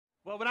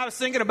Well, when I was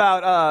thinking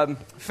about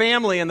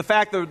family and the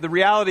fact that the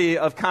reality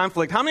of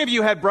conflict, how many of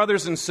you had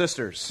brothers and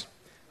sisters?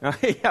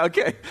 Yeah,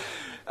 okay.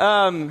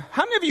 How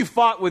many of you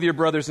fought with your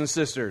brothers and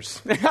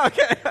sisters?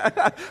 Okay.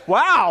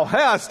 Wow.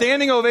 Yeah,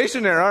 standing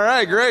ovation there. All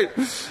right, great.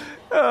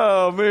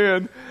 Oh,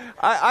 man.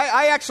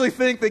 I actually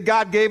think that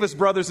God gave us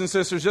brothers and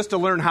sisters just to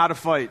learn how to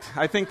fight.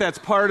 I think that's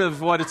part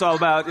of what it's all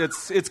about.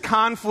 It's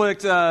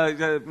conflict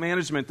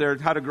management there,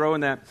 how to grow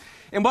in that.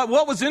 And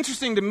what was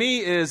interesting to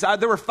me is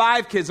there were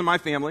 5 kids in my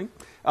family.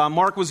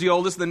 Mark was the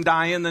oldest, then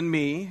Diane, then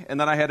me, and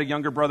then I had a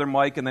younger brother,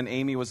 Mike, and then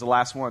Amy was the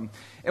last one.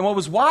 And what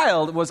was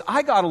wild was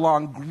I got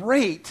along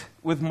great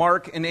with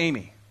Mark and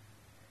Amy.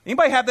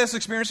 Anybody have this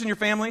experience in your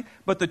family?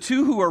 But the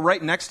 2 who are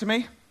right next to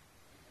me?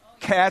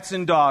 Cats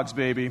and dogs,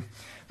 baby.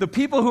 The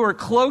people who are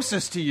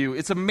closest to you,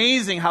 it's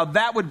amazing how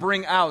that would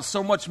bring out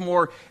so much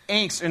more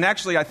angst, and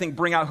actually, I think,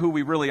 bring out who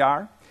we really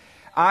are.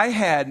 I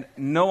had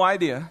no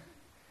idea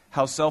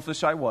how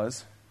selfish I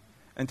was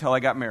until I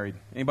got married.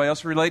 Anybody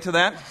else relate to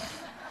that?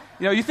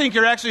 You know, you think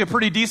you're actually a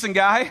pretty decent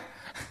guy,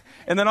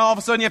 and then all of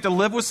a sudden you have to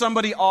live with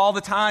somebody all the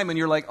time, and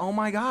you're like, oh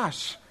my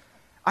gosh,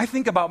 I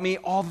think about me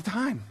all the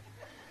time.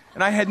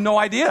 And I had no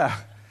idea.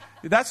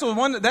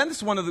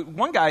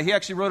 One guy, he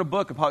actually wrote a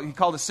book, he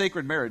called it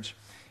Sacred Marriage.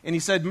 And he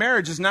said,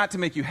 marriage is not to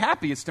make you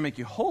happy, it's to make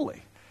you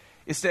holy.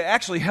 It's to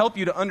actually help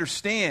you to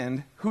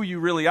understand who you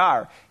really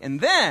are.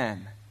 And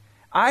then,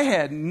 I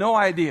had no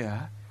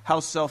idea how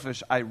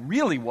selfish I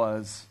really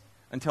was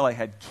until I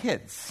had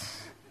kids.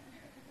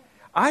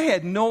 I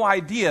had no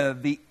idea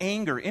the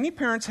anger. Any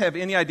parents have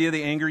any idea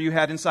the anger you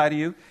had inside of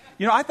you?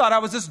 You know, I thought I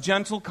was this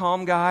gentle,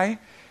 calm guy,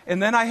 and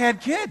then I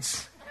had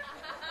kids.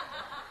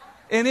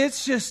 And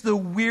it's just the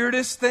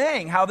weirdest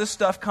thing how this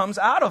stuff comes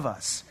out of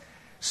us.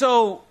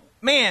 So,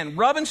 man,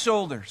 rubbing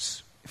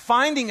shoulders,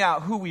 finding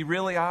out who we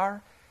really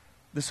are,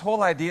 this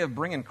whole idea of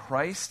bringing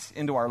Christ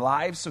into our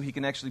lives so he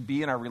can actually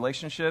be in our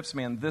relationships,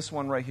 man, this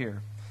one right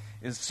here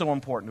is so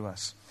important to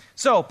us.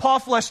 So, Paul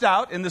fleshed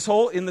out in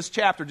this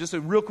chapter, just a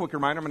real quick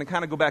reminder, I'm going to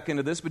kind of go back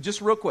into this, but just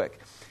real quick.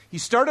 He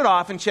started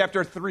off in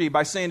chapter 3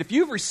 by saying, if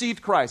you've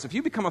received Christ, if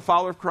you become a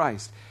follower of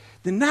Christ,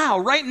 then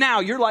right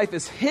now, your life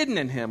is hidden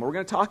in him. We're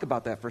going to talk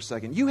about that for a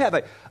second. You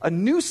have a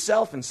new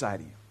self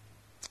inside of you.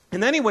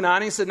 And then he went on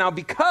and he said, now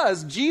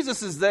because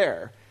Jesus is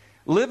there,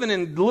 living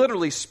and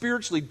literally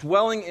spiritually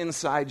dwelling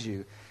inside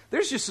you,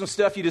 there's just some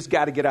stuff you just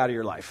got to get out of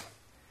your life.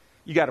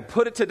 You got to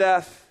put it to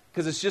death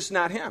because it's just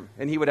not him,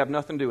 and he would have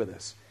nothing to do with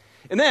this.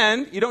 And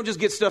then you don't just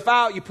get stuff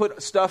out, you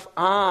put stuff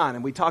on.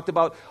 And we talked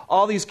about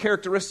all these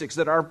characteristics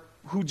that are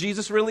who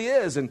Jesus really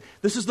is. And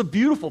this is the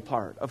beautiful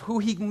part of who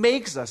he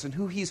makes us and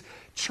who he's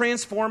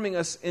transforming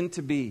us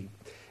into be.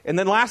 And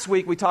then last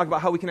week we talked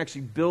about how we can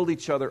actually build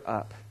each other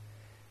up.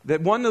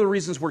 That one of the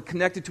reasons we're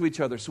connected to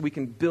each other so we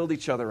can build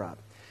each other up.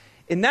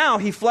 And now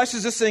he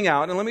fleshes this thing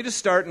out. And let me just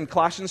start in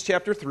Colossians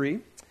chapter 3,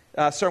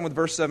 starting with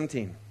verse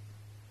 17.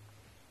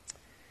 It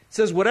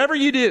says, whatever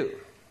you do,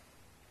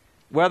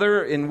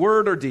 whether in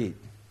word or deed,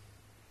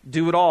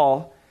 do it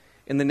all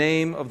in the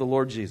name of the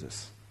Lord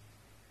Jesus,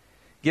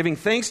 giving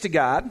thanks to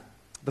God,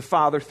 the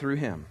Father, through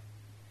him.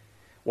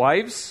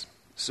 Wives,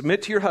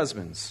 submit to your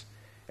husbands,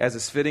 as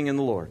is fitting in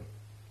the Lord.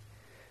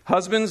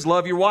 Husbands,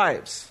 love your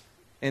wives,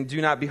 and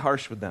do not be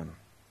harsh with them.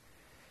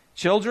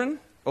 Children,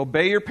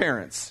 obey your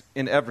parents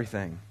in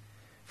everything,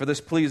 for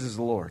this pleases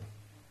the Lord.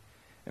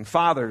 And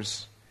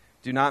fathers,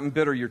 do not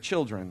embitter your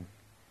children,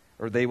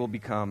 or they will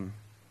become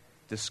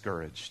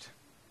discouraged.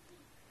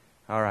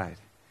 All right.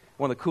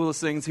 One of the coolest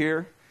things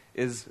here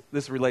is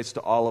this relates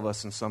to all of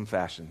us in some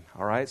fashion.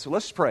 All right? So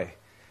let's pray.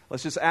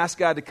 Let's just ask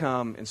God to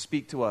come and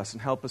speak to us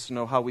and help us to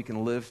know how we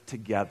can live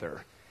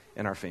together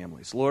in our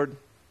families. Lord,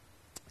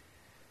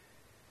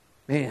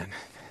 man,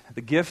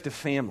 the gift of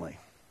family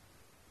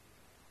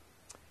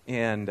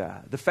and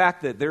the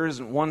fact that there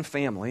isn't one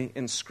family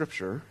in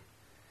Scripture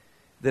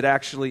that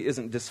actually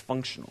isn't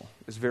dysfunctional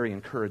is very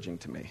encouraging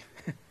to me.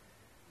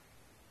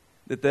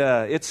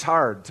 That it's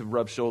hard to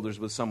rub shoulders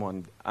with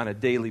someone on a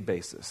daily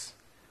basis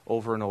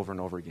over and over and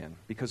over again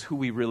because who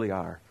we really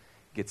are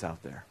gets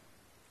out there.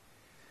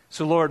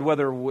 So Lord,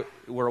 whether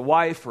we're a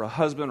wife or a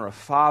husband or a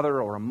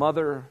father or a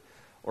mother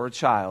or a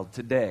child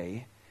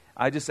today,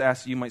 I just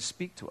ask that you might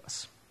speak to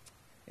us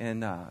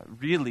and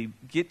really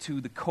get to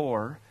the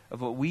core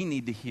of what we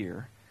need to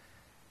hear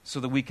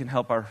so that we can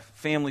help our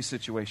family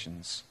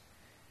situations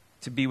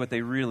to be what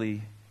they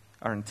really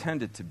are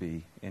intended to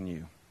be in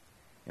you.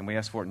 And we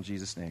ask for it in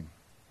Jesus' name.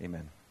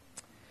 Amen.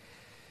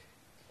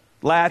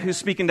 Lad, who's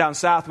speaking down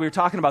south, we were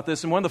talking about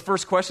this, and one of the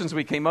first questions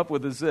we came up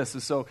with is this: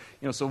 so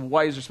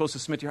wives are supposed to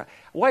submit to your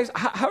wives.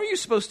 How are you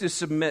supposed to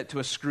submit to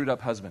a screwed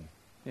up husband?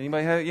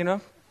 Anybody have, you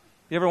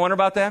ever wonder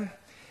about that?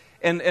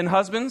 And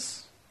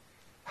husbands,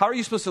 how are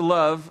you supposed to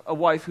love a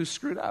wife who's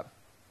screwed up?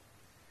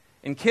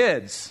 And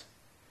kids,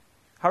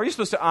 how are you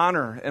supposed to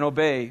honor and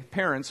obey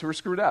parents who are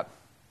screwed up?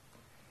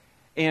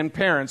 And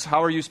parents,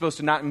 how are you supposed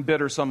to not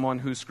embitter someone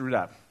who's screwed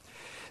up?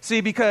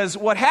 See, because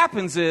what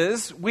happens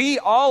is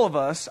all of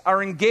us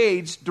are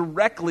engaged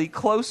directly,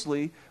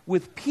 closely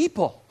with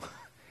people.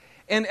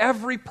 And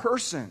every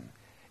person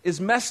is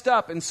messed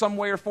up in some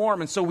way or form.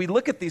 And so we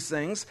look at these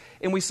things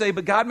and we say,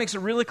 but God makes it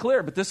really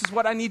clear, but this is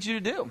what I need you to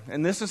do.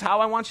 And this is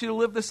how I want you to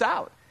live this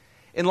out.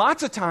 And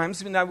lots of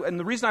times, and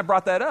the reason I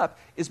brought that up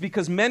is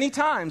because many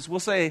times we'll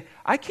say,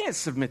 I can't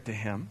submit to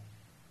him.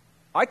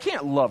 I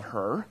can't love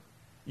her.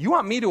 You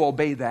want me to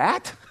obey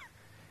that?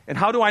 And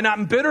how do I not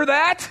embitter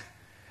that?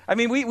 I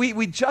mean,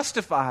 we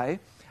justify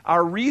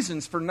our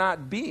reasons for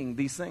not being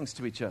these things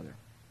to each other.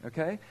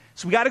 Okay?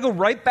 So we got to go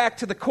right back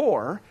to the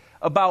core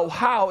about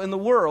how in the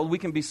world we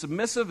can be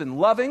submissive and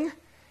loving,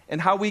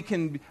 and how we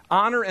can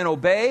honor and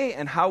obey,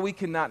 and how we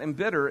cannot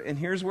embitter. And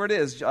here's where it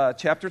is,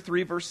 chapter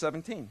 3, verse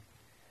 17.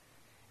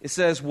 It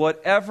says,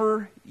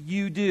 whatever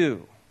you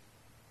do,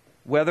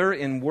 whether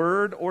in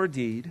word or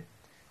deed,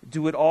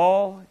 do it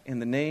all in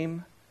the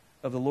name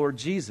of the Lord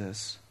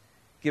Jesus,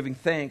 giving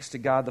thanks to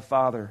God the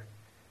Father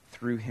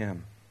through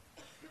him.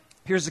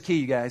 Here's the key,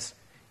 you guys.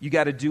 You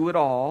got to do it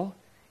all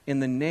in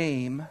the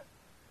name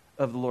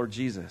of the Lord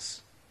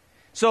Jesus.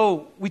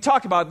 So we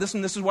talked about this,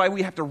 and this is why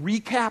we have to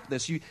recap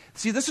this.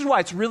 See, this is why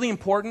it's really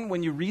important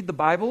when you read the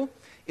Bible,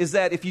 is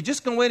that if you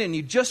just go in and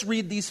you just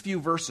read these few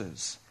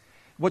verses,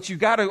 what you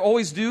got to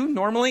always do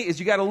normally is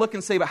you got to look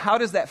and say, but how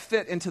does that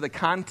fit into the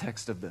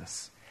context of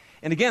this?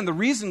 And again, the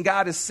reason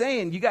God is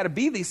saying you got to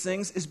be these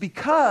things is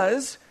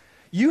because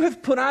you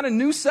have put on a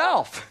new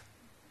self.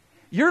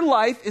 Your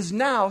life is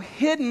now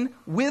hidden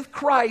with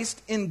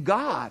Christ in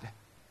God.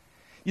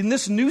 And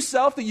this new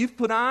self that you've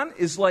put on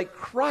is like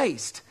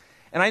Christ.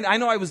 And I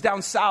know I was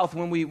down south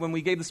when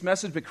we gave this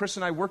message, but Chris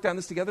and I worked on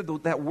this together.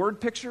 That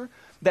word picture,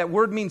 that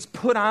word means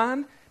put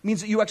on, means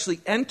that you actually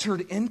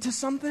entered into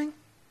something,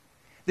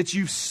 that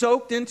you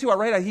soaked into. All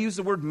right, I use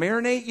the word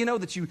marinate,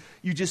 that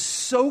you just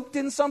soaked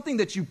in something,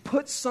 that you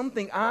put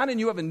something on and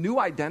you have a new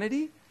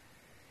identity.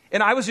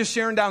 And I was just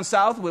sharing down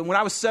south, when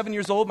I was 7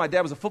 years old, my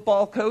dad was a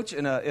football coach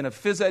and a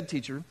phys ed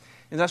teacher.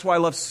 And that's why I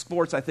love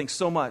sports, I think,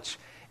 so much.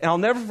 And I'll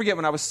never forget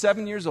when I was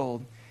 7 years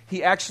old,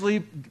 he actually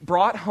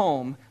brought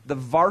home the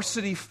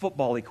varsity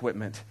football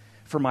equipment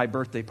for my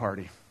birthday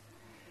party.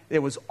 It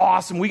was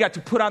awesome. We got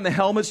to put on the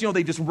helmets.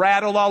 They just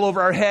rattled all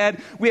over our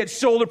head. We had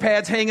shoulder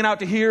pads hanging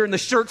out to here, and the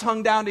shirts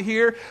hung down to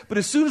here. But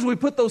as soon as we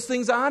put those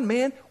things on,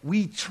 man,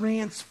 we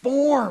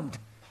transformed.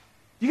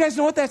 You guys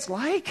know what that's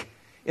like?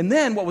 And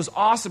then what was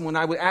awesome when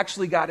I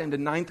actually got into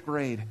 9th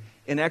grade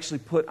and actually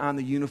put on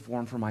the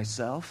uniform for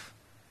myself,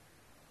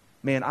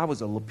 man, I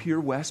was a Lapeer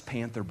West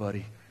Panther,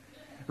 buddy.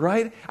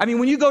 Right? I mean,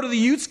 when you go to the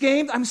Utes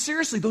game,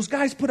 seriously, those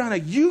guys put on a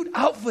Ute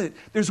outfit.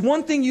 There's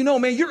one thing you know,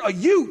 man, you're a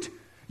Ute.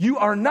 You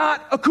are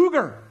not a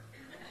cougar.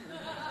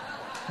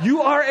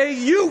 You are a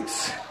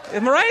Ute.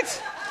 Am I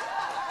right?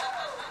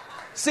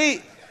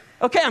 See,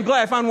 okay, I'm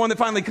glad I found one that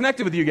finally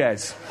connected with you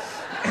guys.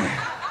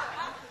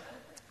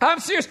 I'm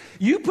serious.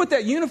 You put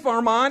that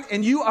uniform on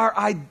and you are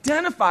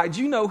identified.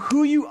 You know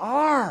who you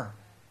are.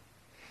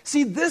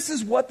 See, this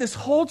is what this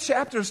whole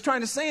chapter is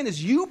trying to say,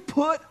 is you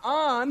put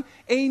on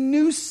a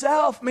new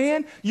self,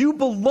 man. You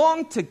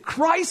belong to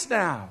Christ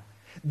now.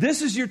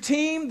 This is your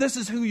team. This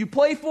is who you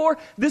play for.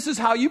 This is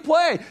how you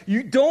play.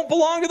 You don't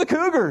belong to the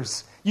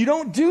Cougars. You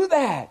don't do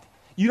that.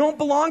 You don't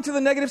belong to the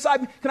negative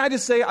side. Can I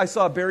just say, I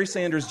saw a Barry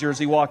Sanders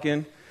jersey walk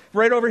in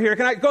right over here.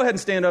 Can I go ahead and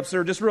stand up,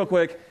 sir, just real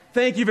quick?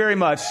 Thank you very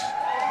much.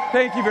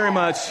 Thank you very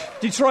much.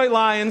 Detroit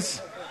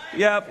Lions.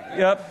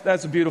 Yep,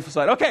 that's a beautiful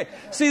sight. Okay,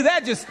 see,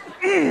 that just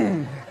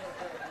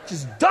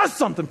does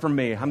something for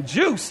me. I'm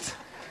juiced.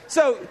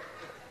 So,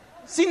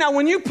 see, now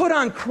when you put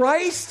on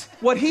Christ,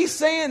 what he's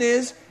saying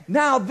is,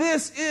 now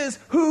this is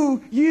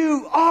who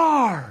you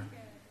are.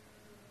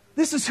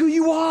 This is who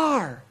you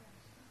are.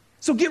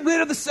 So get rid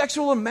of the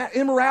sexual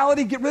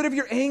immorality, get rid of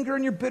your anger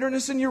and your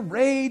bitterness and your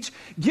rage,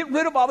 get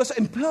rid of all this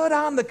and put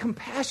on the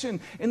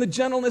compassion and the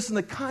gentleness and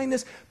the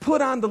kindness, put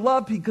on the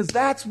love, because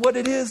that's what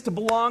it is to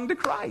belong to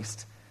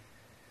Christ.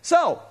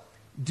 So,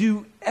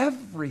 do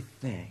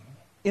everything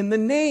in the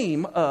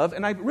name of,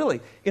 in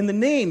the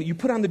name, you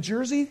put on the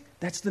jersey,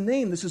 that's the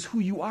name, this is who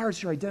you are,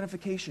 it's your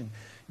identification.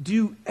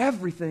 Do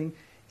everything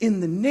in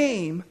the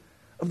name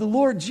of the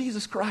Lord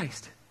Jesus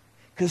Christ,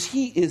 because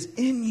he is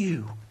in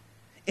you.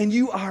 And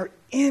you are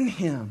in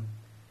him.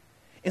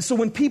 And so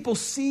when people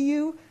see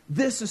you,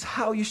 this is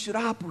how you should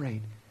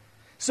operate.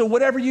 So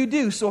whatever you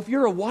do, so if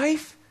you're a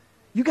wife,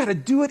 you got to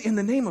do it in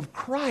the name of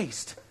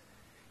Christ.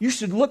 You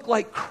should look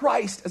like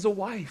Christ as a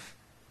wife.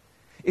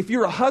 If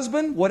you're a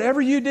husband, whatever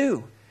you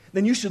do,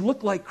 then you should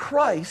look like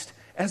Christ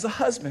as a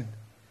husband.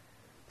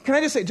 Can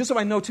I just say, just so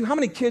I know too, how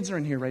many kids are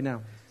in here right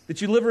now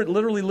that you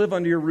literally live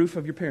under your roof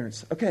of your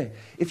parents? Okay,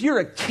 if you're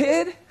a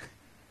kid,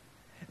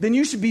 then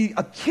you should be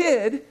a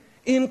kid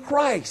in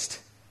Christ.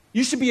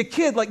 You should be a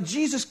kid like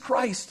Jesus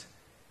Christ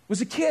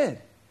was a kid.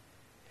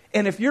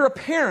 And if you're a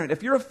parent,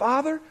 if you're a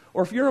father,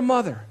 or if you're a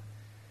mother,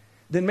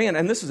 then man,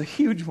 and this is a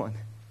huge one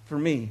for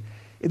me,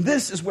 and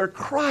this is where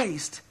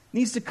Christ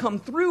needs to come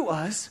through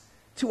us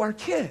to our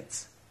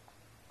kids.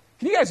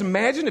 Can you guys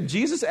imagine if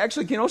Jesus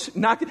actually,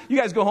 you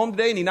guys go home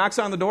today and he knocks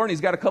on the door and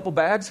he's got a couple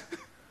bags?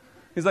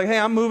 He's like, hey,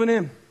 I'm moving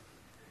in.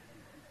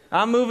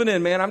 I'm moving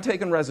in, man. I'm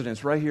taking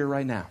residence right here,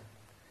 right now.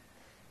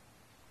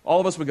 All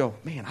of us would go,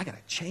 man, I got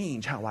to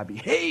change how I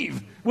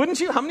behave. Wouldn't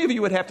you? How many of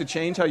you would have to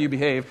change how you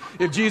behave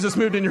if Jesus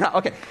moved in your house?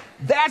 Okay,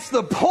 that's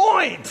the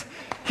point.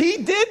 He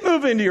did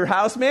move into your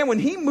house, man. When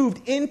he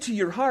moved into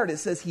your heart, it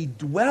says he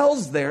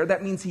dwells there.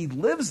 That means he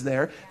lives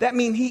there. That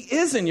means he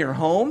is in your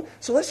home.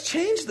 So let's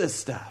change this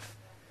stuff.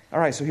 All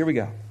right, so here we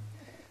go.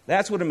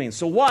 That's what it means.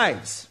 So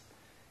wives,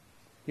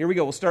 here we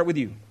go. We'll start with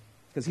you,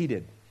 because he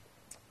did.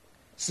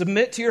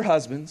 Submit to your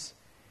husbands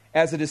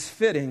as it is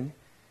fitting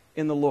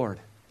in the Lord.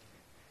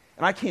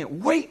 And I can't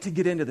wait to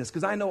get into this,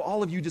 because I know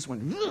all of you just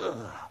went,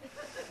 ugh,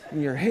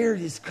 and your hair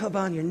just come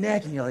on your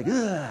neck, and you're like,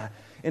 ugh.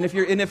 And if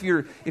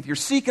you're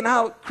seeking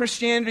out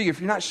Christianity,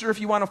 if you're not sure if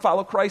you want to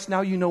follow Christ,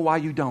 now you know why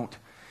you don't.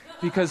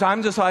 Because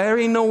I'm just like, there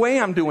ain't no way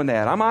I'm doing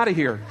that. I'm out of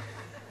here.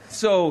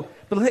 So,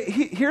 but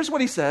here's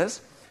what he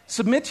says.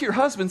 Submit to your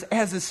husbands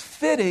as is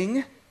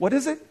fitting. What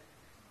is it?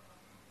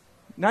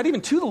 Not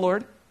even to the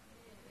Lord.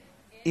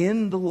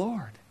 In the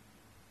Lord.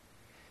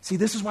 See,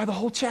 this is why the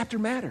whole chapter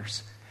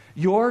matters.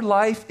 Your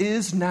life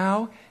is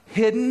now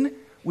hidden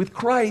with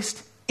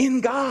Christ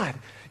in God.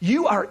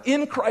 You are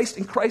in Christ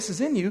and Christ is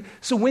in you.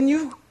 So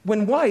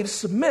when wives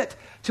submit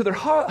to their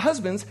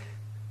husbands,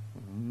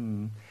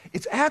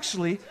 it's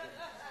actually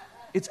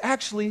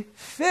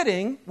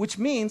fitting, which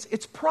means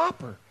it's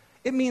proper.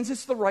 It means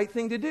it's the right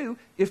thing to do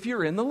if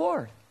you're in the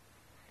Lord.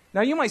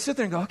 Now you might sit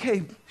there and go,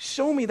 okay,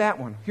 show me that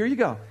one. Here you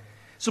go.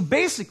 So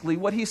basically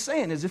what he's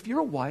saying is if you're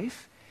a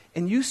wife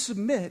and you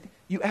submit,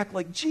 you act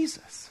like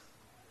Jesus.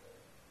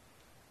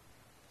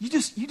 You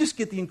just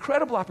get the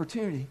incredible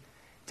opportunity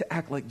to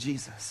act like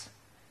Jesus.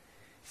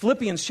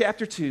 Philippians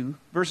chapter 2,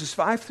 verses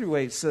 5 through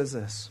 8 says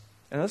this.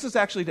 And this is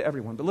actually to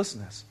everyone, but listen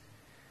to this.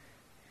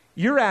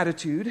 Your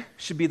attitude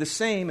should be the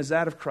same as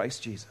that of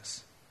Christ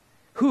Jesus,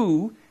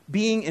 who,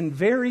 being in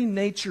very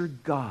nature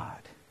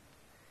God,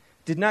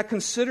 did not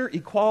consider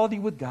equality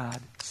with God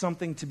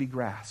something to be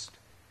grasped,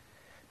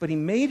 but he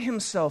made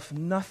himself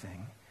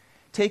nothing,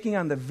 taking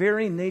on the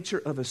very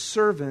nature of a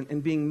servant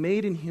and being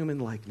made in human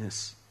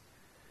likeness.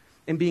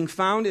 And being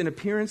found in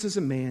appearance as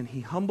a man,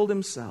 he humbled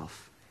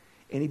himself,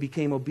 and he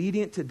became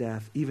obedient to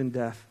death, even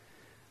death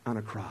on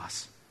a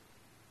cross.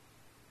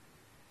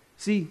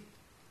 See,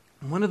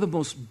 one of the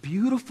most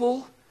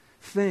beautiful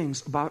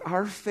things about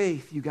our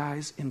faith, you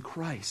guys, in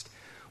Christ,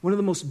 one of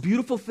the most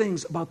beautiful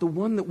things about the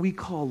one that we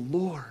call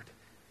Lord,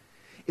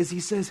 is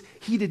he says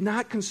he did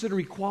not consider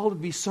equality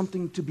to be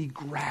something to be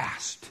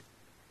grasped.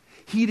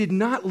 He did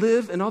not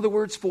live, in other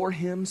words, for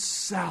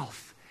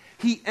himself.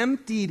 He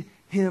emptied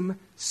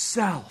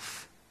himself.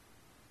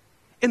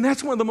 And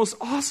that's one of the most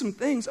awesome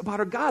things about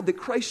our God that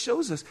Christ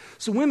shows us.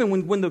 So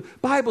women, when the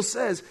Bible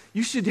says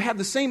you should have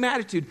the same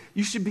attitude,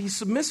 you should be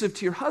submissive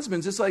to your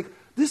husbands, it's like,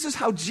 this is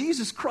how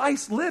Jesus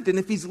Christ lived. And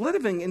if he's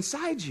living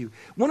inside you,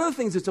 one of the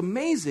things that's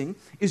amazing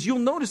is you'll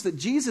notice that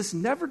Jesus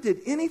never did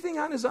anything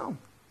on his own.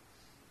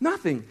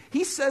 Nothing.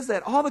 He says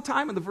that all the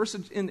time in the verse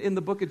in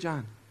the book of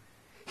John.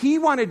 He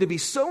wanted to be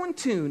so in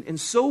tune and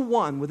so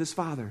one with his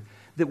Father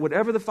that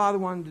whatever the Father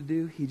wanted to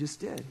do, he just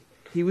did.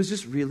 He was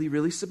just really,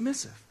 really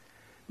submissive.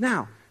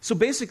 Now, so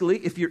basically,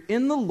 if you're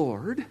in the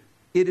Lord,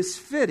 it is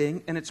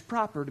fitting and it's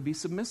proper to be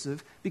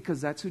submissive because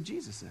that's who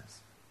Jesus is.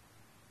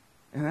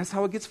 And that's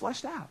how it gets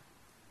fleshed out.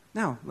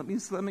 Now, let me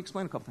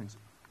explain a couple things.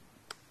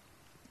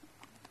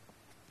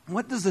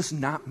 What does this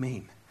not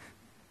mean?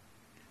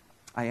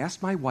 I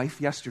asked my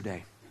wife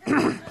yesterday.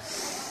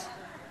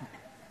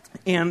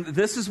 And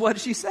this is what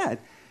she said.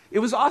 It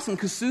was awesome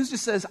because Suze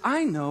just says,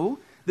 I know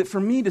that for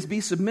me to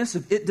be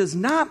submissive, it does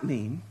not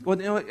mean, well,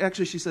 you know,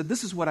 actually she said,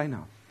 this is what I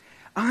know.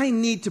 I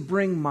need to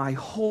bring my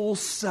whole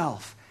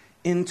self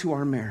into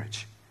our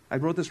marriage. I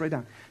wrote this right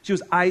down. She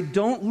goes, I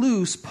don't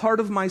lose part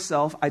of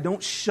myself. I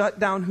don't shut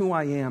down who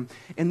I am.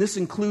 And this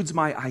includes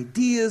my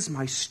ideas,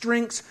 my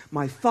strengths,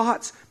 my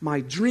thoughts,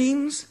 my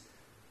dreams.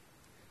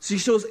 She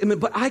shows,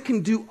 but I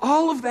can do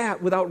all of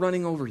that without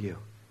running over you.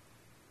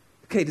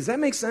 Okay, does that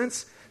make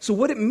sense? So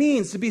what it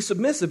means to be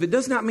submissive, it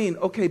does not mean,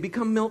 okay,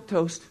 become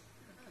milquetoast,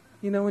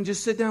 and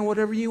just sit down,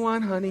 whatever you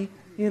want, honey,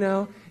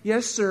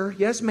 yes, sir,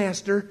 yes,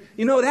 master.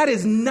 That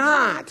is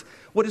not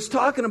what it's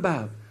talking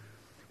about.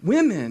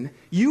 Women,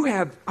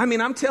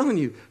 I'm telling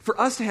you, for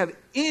us to have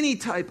any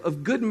type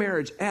of good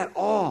marriage at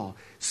all,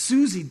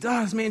 Susie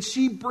does, man,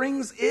 she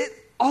brings it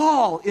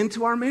all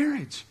into our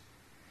marriage.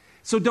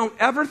 So don't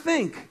ever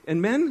think, and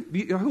men,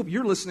 I hope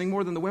you're listening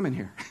more than the women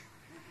here.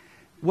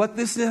 What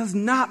this does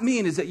not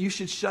mean is that you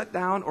should shut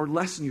down or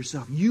lessen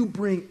yourself. You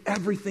bring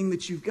everything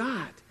that you've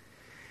got.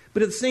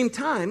 But at the same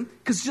time,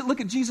 because look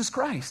at Jesus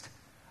Christ.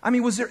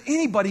 Was there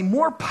anybody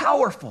more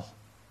powerful?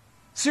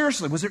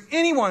 Seriously, was there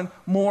anyone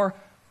more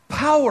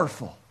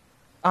powerful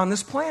on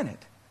this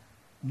planet?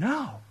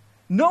 No.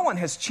 No one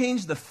has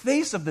changed the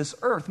face of this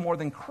earth more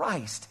than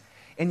Christ.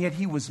 And yet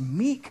he was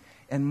meek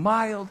and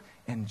mild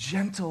and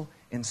gentle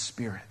in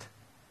spirit.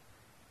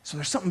 So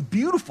there's something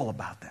beautiful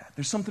about that.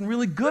 There's something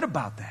really good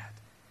about that.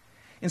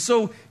 And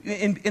so,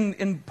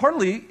 in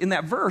partly in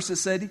that verse, it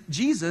said,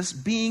 Jesus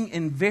being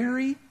in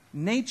very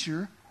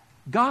nature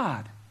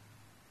God.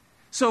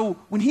 So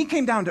when he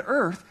came down to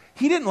earth,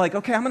 he didn't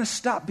okay, I'm going to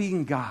stop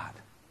being God.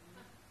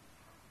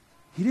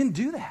 He didn't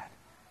do that.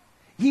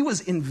 He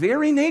was in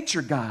very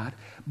nature God,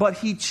 but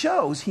he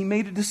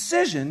made a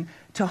decision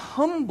to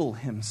humble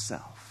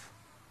himself.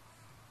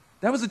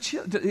 That was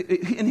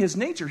in his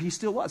nature, he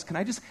still was.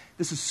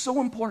 This is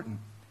so important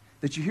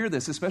that you hear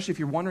this, especially if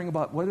you're wondering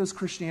about what does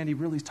Christianity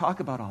really talk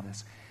about all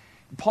this.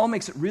 Paul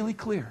makes it really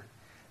clear.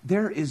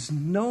 There is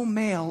no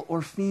male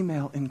or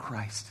female in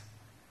Christ.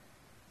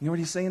 You know what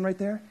he's saying right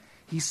there?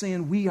 He's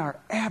saying we are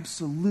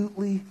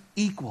absolutely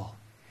equal.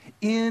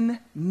 In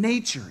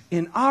nature,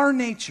 in our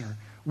nature,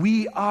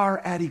 we are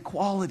at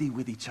equality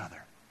with each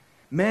other.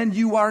 Men,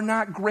 you are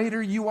not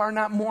greater, you are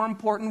not more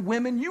important.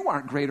 Women, you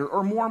aren't greater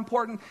or more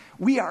important.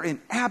 We are in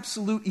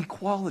absolute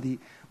equality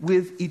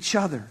with each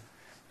other.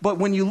 But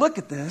when you look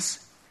at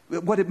this,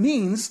 what it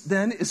means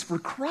then is for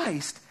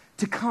Christ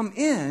to come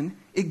in,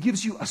 it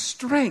gives you a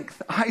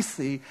strength, I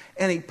see,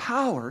 and a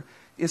power.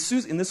 And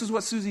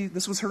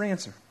this was her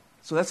answer.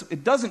 So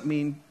it doesn't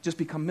mean just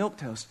become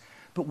milquetoast.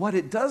 But what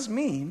it does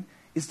mean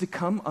is to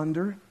come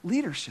under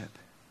leadership.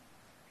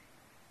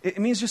 It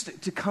means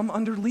just to come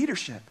under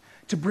leadership,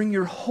 to bring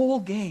your whole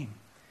game.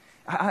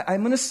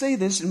 I'm going to say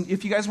this, and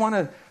if you guys want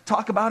to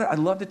talk about it, I'd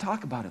love to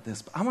talk about it.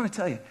 But I want to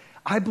tell you,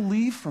 I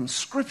believe from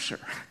Scripture,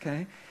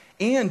 okay,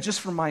 and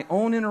just from my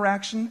own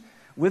interaction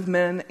with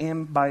men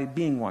and by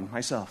being one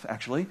myself,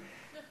 actually,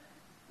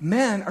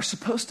 men are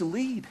supposed to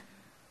lead.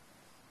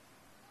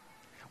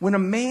 When a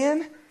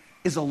man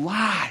is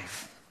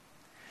alive,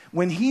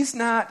 when he's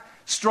not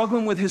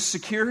struggling with his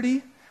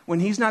security, when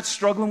he's not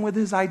struggling with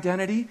his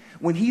identity,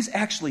 when he's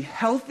actually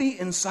healthy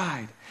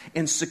inside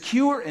and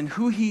secure in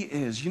who he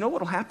is, you know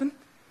what will happen?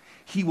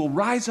 He will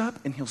rise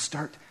up and he'll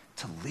start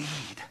to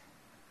lead.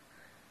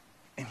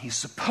 And he's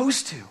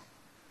supposed to.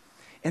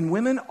 And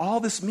women, all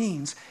this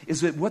means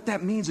is that what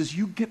that means is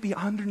you get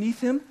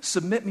underneath him.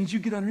 Submit means you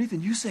get underneath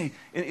and you say,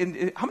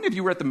 and how many of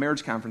you were at the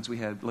marriage conference we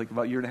had like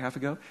about a year and a half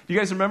ago? Do you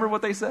guys remember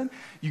what they said?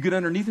 You get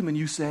underneath him and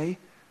you say,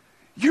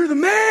 you're the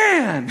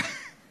man.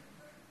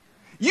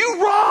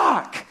 You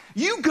rock.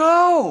 You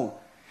go.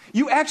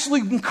 You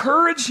actually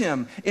encourage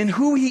him in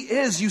who he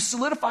is. You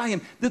solidify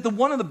him.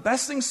 One of the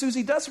best things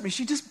Susie does for me,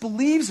 she just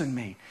believes in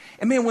me.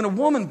 And man, when a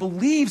woman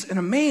believes in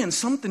a man,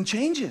 something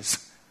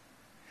changes.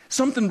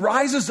 Something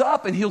rises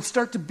up and he'll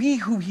start to be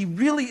who he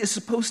really is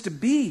supposed to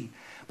be.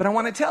 But I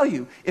want to tell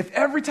you, if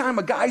every time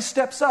a guy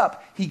steps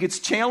up, he gets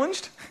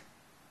challenged,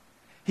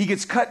 he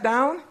gets cut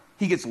down,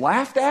 he gets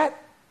laughed at.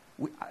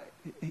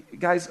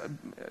 Guys,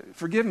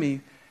 forgive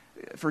me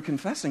for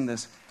confessing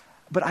this,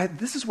 but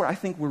this is where I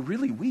think we're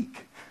really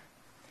weak.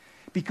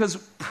 Because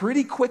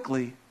pretty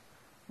quickly,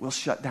 we'll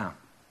shut down.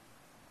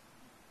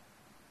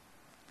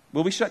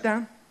 Will we shut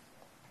down?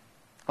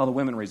 All the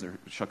women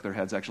shook their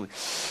heads, actually.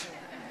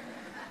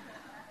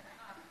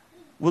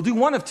 We'll do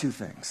one of two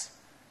things.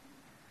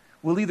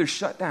 We'll either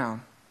shut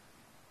down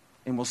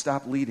and we'll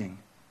stop leading,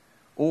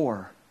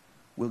 or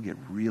we'll get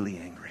really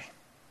angry.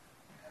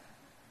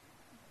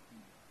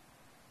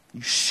 You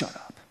shut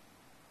up.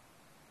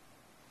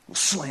 We'll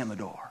slam the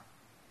door.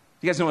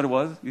 You guys know what it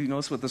was? You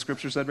notice what the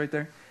scripture said right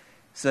there? It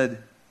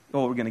said,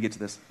 we're going to get to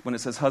this. When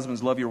it says,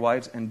 husbands, love your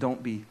wives and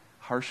don't be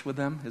harsh with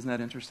them. Isn't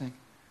that interesting?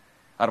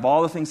 Out of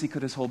all the things he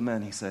could have told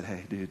men, he said,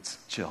 hey, dudes,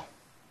 chill.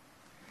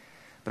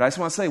 But I just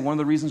want to say, one of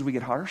the reasons we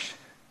get harsh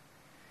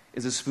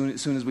is as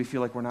soon as we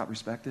feel like we're not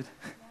respected,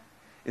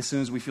 as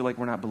soon as we feel like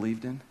we're not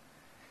believed in.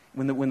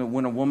 When a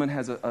woman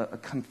has a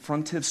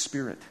confrontive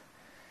spirit,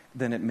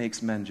 then it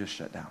makes men just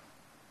shut down.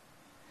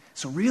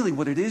 So really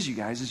what it is, you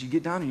guys, is you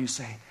get down and you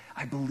say,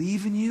 I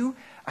believe in you,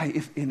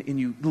 and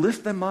you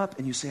lift them up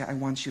and you say, I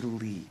want you to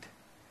lead.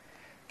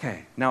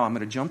 Okay, now I'm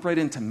going to jump right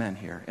into men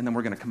here, and then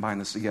we're going to combine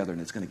this together,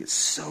 and it's going to get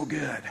so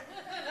good.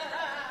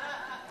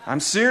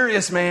 I'm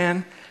serious,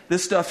 man.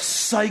 This stuff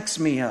psychs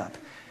me up.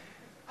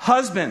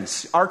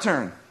 Husbands, our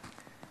turn.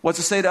 What's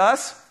it say to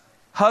us?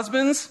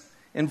 Husbands,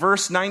 in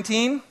verse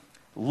 19,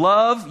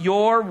 love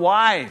your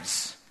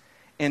wives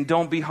and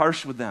don't be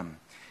harsh with them.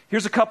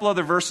 Here's a couple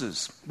other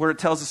verses where it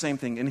tells the same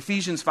thing. In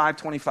Ephesians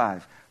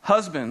 5:25,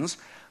 husbands,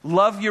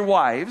 love your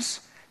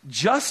wives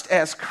just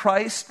as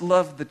Christ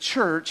loved the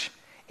church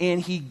and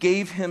he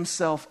gave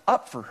himself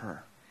up for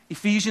her.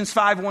 Ephesians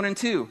 5:1 and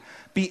 2.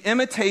 Be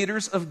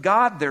imitators of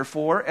God,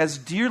 therefore, as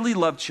dearly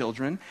loved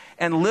children,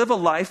 and live a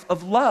life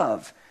of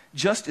love,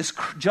 just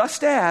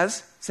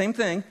as, same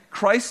thing,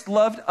 Christ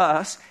loved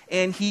us,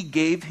 and he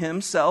gave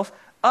himself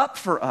up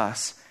for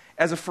us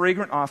as a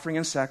fragrant offering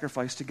and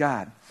sacrifice to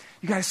God.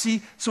 You guys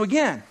see? So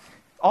again,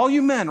 all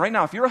you men right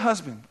now, if you're a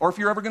husband, or if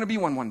you're ever going to be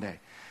one day,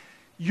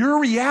 your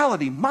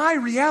reality, my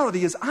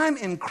reality is I'm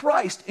in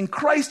Christ, and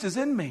Christ is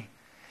in me.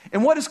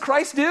 And what does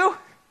Christ do?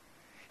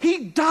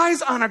 He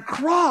dies on a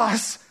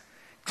cross,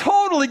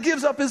 totally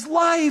gives up his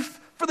life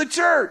for the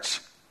church.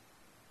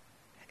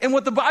 And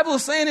what the Bible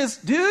is saying is,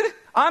 dude,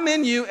 I'm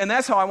in you, and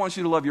that's how I want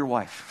you to love your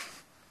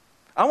wife.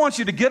 I want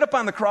you to get up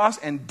on the cross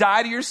and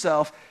die to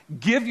yourself,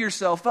 give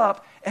yourself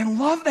up, and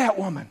love that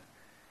woman.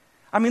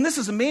 I mean, this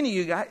is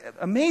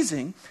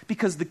amazing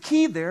because the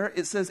key there,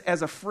 it says,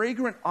 as a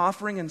fragrant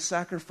offering and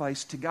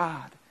sacrifice to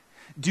God.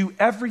 Do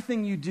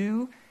everything you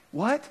do,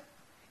 what?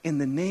 in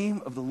the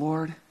name of the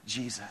Lord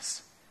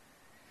Jesus.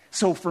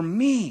 So for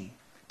me,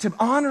 to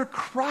honor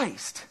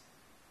Christ,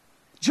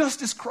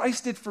 just as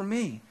Christ did for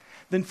me,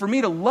 then for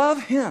me to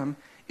love him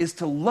is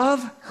to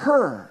love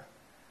her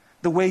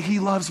the way he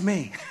loves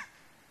me.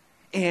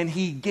 And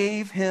he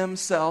gave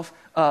himself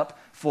up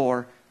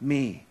for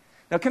me.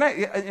 Now,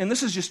 and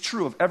this is just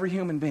true of every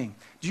human being.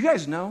 Do you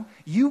guys know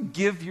you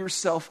give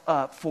yourself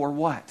up for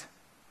what?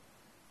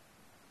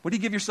 What do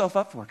you give yourself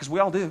up for? Because we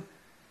all do.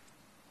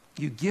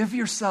 You give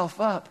yourself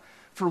up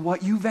for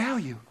what you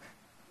value.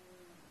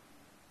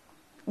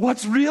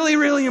 What's really,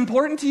 really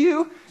important to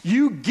you,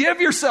 you give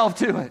yourself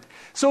to it.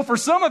 So for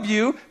some of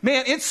you,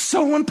 man, it's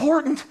so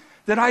important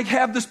that I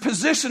have this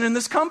position in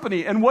this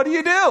company. And what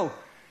do?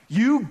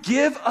 You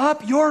give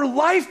up your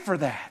life for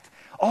that.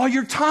 All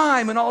your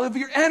time and all of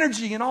your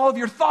energy and all of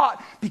your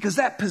thought, because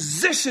that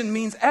position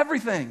means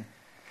everything.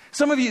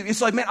 Some of you,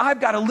 it's like, man,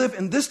 I've got to live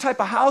in this type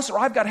of house, or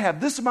I've got to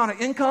have this amount of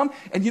income.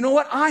 And you know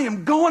what? I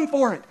am going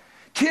for it.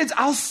 Kids,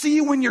 I'll see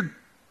you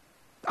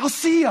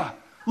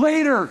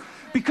later,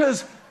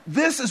 because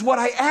this is what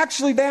I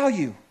actually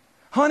value.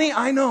 Honey,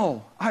 I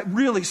know.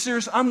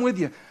 Seriously, I'm with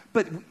you.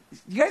 But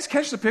you guys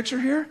catch the picture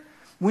here?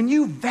 When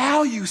you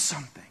value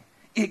something,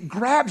 it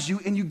grabs you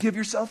and you give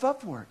yourself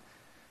up for it.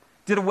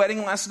 Did a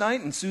wedding last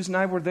night, and Susan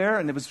and I were there,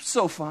 and it was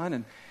so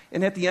fun.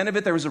 And at the end of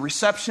it, there was a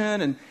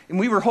reception, and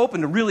we were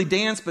hoping to really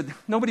dance, but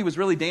nobody was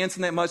really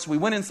dancing that much. So we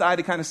went inside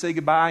to kind of say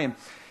goodbye.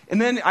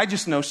 And then I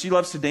just know she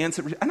loves to dance,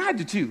 and I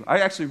do too.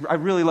 I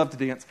really love to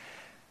dance.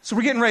 So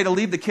we're getting ready to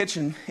leave the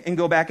kitchen and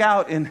go back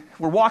out, and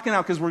we're walking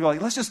out because we're going,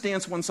 let's just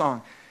dance one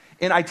song.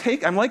 And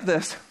I'm like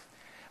this.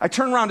 I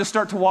turn around to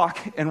start to walk,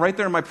 and right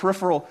there in my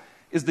peripheral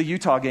is the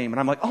Utah game. And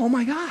I'm like, oh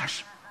my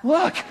gosh,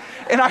 look.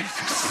 And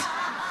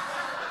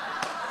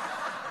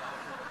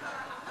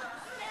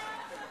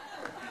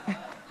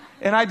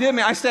I did,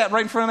 man. I sat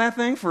right in front of that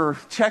thing,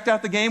 checked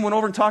out the game, went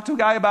over and talked to a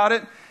guy about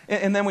it,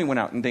 and then we went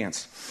out and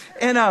danced.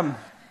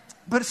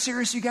 But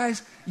serious, you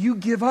guys, you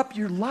give up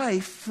your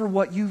life for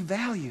what you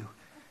value.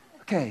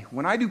 Okay,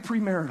 when I do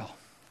premarital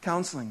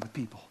counseling with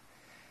people,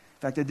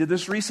 in fact, I did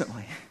this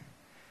recently,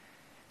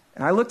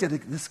 and I looked at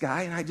this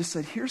guy and I just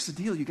said, here's the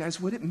deal, you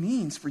guys, what it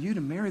means for you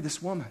to marry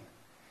this woman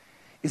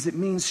is it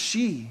means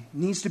she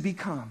needs to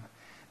become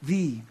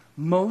the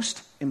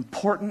most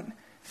important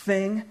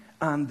thing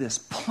on this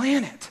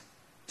planet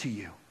to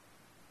you.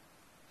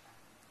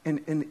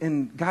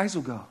 And guys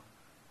will go.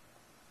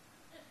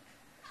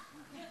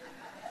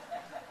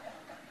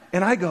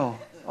 And I go,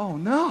 oh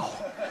no.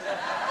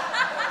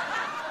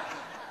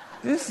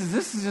 This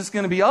is just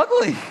going to be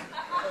ugly.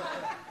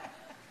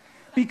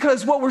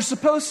 Because what we're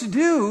supposed to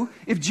do,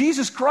 if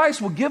Jesus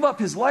Christ will give up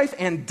his life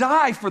and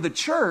die for the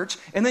church,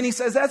 and then he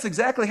says that's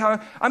exactly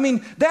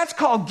that's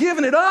called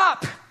giving it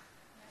up.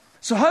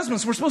 So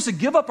husbands, we're supposed to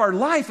give up our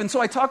life. And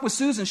so I talked with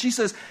Susan. She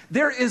says,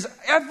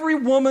 every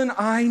woman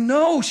I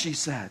know, she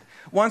said,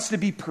 wants to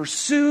be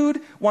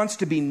pursued, wants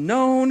to be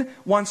known,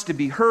 wants to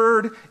be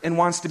heard, and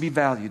wants to be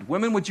valued.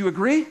 Women, would you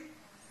agree?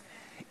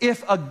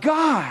 If a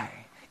guy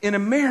in a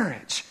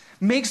marriage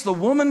makes the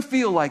woman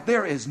feel like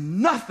there is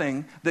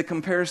nothing that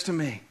compares to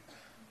me,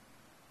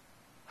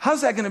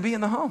 how's that going to be in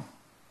the home?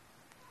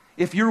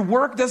 If your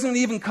work doesn't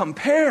even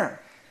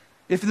compare,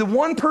 if the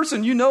one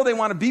person you know they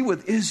want to be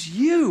with is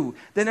you,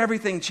 then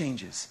everything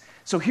changes.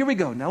 So here we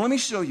go. Now let me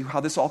show you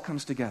how this all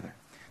comes together.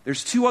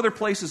 There's two other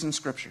places in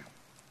Scripture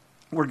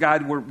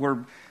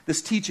where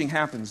this teaching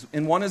happens.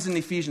 And one is in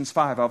Ephesians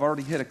 5. I've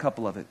already hit a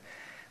couple of it.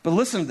 But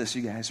listen to this,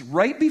 you guys.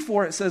 Right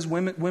before it says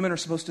women are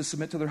supposed to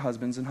submit to their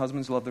husbands and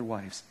husbands love their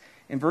wives.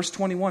 In verse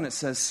 21 it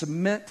says,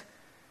 submit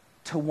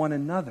to one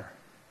another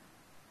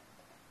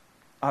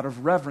out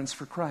of reverence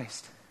for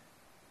Christ.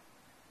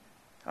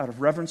 Out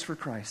of reverence for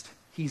Christ.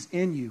 He's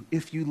in you.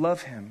 If you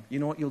love him, you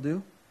know what you'll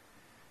do?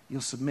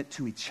 You'll submit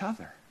to each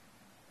other.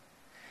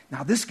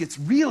 Now, this gets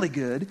really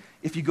good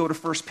if you go to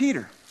 1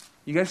 Peter.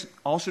 You guys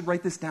all should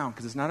write this down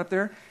because it's not up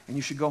there, and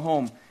you should go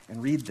home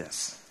and read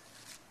this.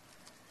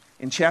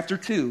 In chapter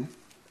 2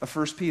 of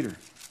 1 Peter,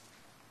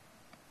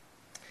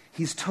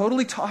 he's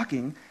totally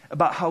talking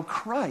about how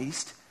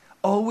Christ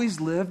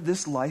always lived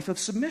this life of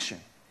submission.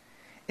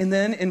 And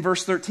then in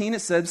verse 13 it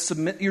says,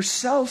 submit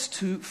yourselves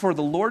for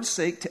the Lord's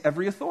sake to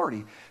every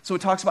authority. So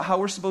it talks about how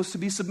we're supposed to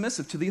be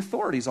submissive to the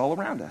authorities all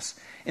around us.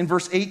 In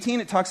verse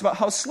 18 it talks about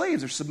how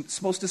slaves are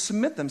supposed to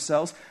submit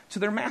themselves to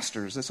their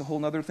masters. That's a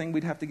whole other thing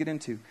we'd have to get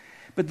into.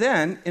 But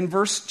then in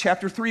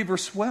chapter 3,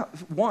 verse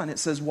 1, it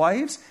says,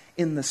 wives,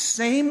 in the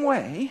same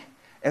way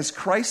as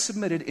Christ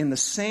submitted, in the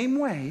same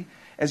way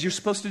as you're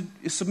supposed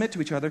to submit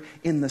to each other,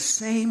 in the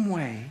same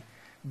way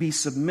be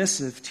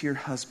submissive to your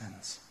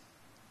husbands.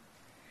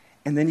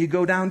 And then you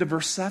go down to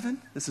verse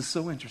 7. This is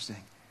so interesting.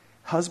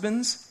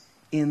 Husbands,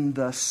 in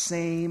the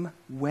same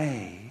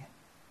way,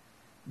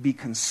 be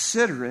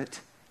considerate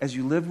as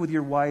you live with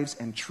your wives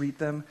and treat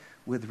them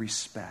with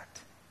respect.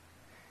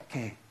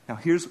 Okay, now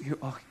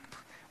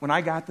when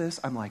I got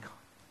this, I'm like,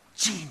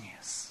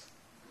 genius.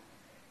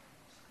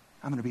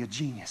 I'm going to be a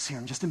genius here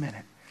in just a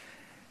minute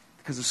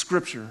because the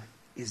Scripture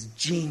is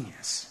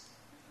genius.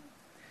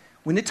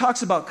 When it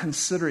talks about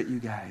considerate, you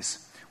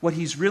guys, what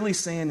he's really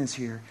saying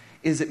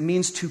is it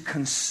means to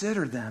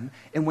consider them.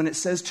 And when it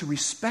says to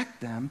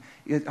respect them,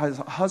 as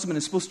a husband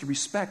is supposed to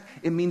respect,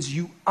 it means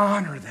you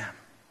honor them.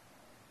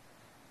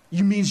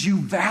 It means you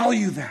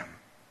value them.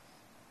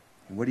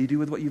 And what do you do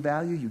with what you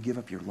value? You give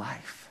up your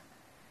life.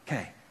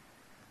 Okay,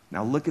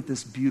 now look at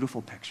this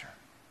beautiful picture.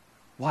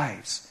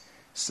 Wives,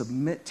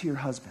 submit to your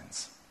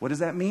husbands. What does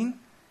that mean?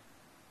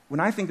 When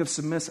I think of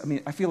submiss,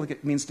 I feel like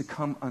it means to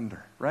come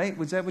under, right?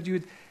 Was that what you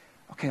would?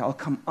 Okay, I'll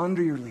come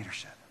under your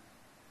leadership.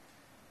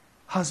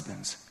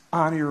 Husbands,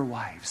 honor your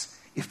wives.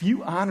 If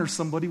you honor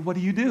somebody, what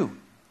do?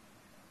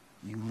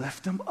 You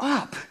lift them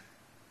up.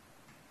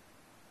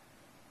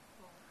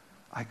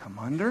 I come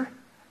under,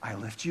 I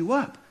lift you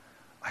up.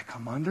 I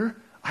come under,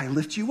 I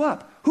lift you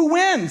up. Who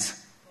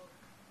wins?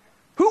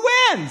 Who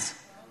wins?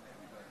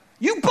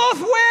 You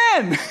both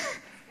win.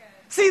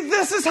 See,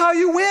 this is how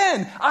you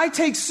win. I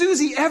take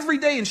Susie every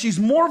day, and she's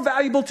more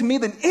valuable to me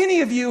than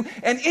any of you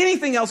and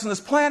anything else on this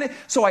planet.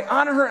 So I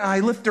honor her, and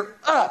I lift her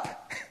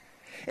up.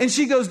 And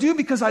she goes, dude,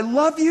 because I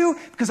love you,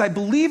 because I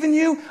believe in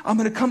you, I'm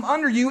going to come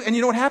under you. And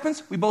you know what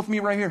happens? We both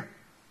meet right here.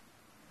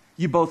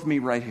 You both meet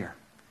right here.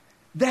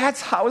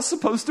 That's how it's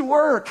supposed to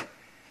work.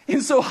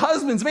 And so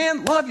husbands,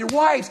 man, love your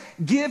wives.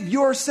 Give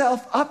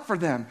yourself up for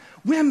them.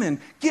 Women,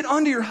 get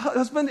under your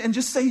husband and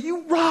just say,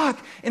 you rock,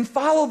 and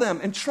follow them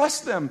and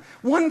trust them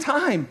one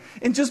time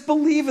and just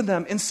believe in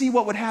them and see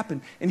what would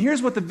happen. And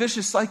here's what the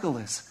vicious cycle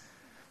is.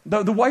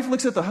 The wife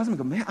looks at the husband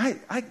and goes, man,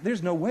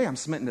 there's no way I'm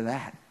submitting to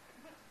that.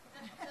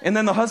 And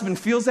then the husband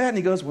feels that and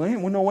he goes, well,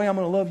 ain't no way I'm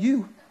going to love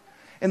you.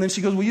 And then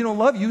she goes, well, you don't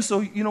love you, so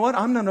you know what?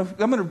 I'm going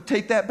to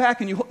take that back.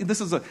 And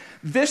this is a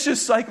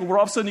vicious cycle where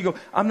all of a sudden you go,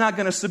 I'm not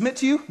going to submit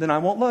to you, then I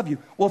won't love you.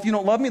 Well, if you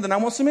don't love me, then I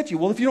won't submit to you.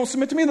 Well, if you don't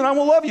submit to me, then I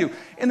won't love you.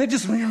 And they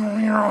just,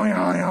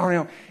 and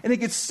it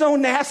gets so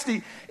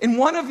nasty. And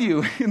one of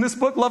you, in this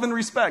book, Love and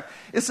Respect,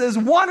 it says,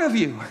 one of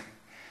you,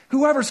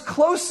 whoever's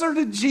closer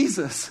to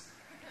Jesus,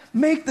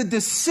 make the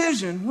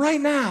decision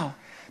right now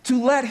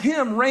to let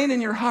him reign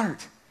in your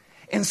heart.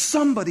 And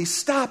somebody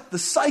stop the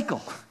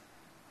cycle.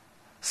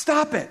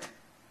 Stop it.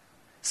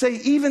 Say,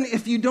 even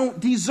if you don't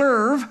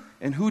deserve,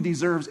 and who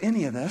deserves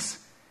any of this,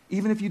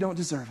 even if you don't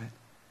deserve it,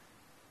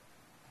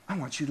 I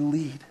want you to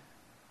lead.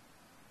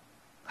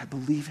 I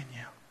believe in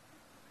you.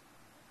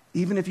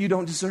 Even if you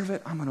don't deserve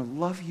it, I'm going to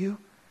love you,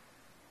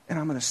 and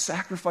I'm going to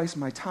sacrifice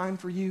my time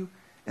for you,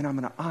 and I'm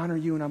going to honor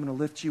you, and I'm going to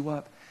lift you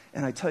up.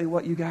 And I tell you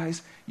what, you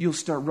guys, you'll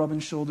start rubbing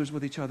shoulders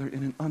with each other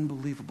in an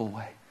unbelievable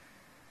way.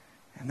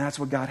 And that's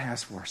what God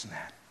has for us in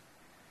that.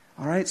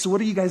 All right, so what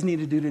do you guys need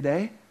to do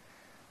today?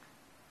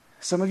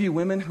 Some of you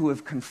women who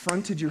have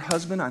confronted your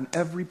husband on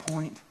every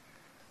point,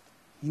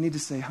 you need to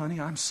say, honey,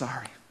 I'm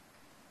sorry.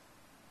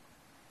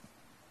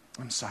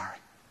 I'm sorry.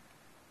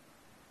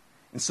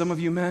 And some of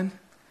you men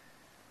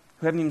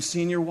who haven't even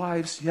seen your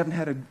wives, you haven't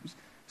had a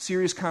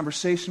serious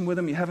conversation with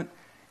them, you haven't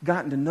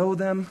gotten to know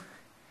them,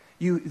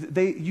 you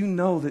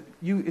know that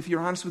if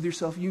you're honest with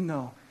yourself, you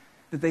know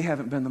that they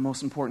haven't been the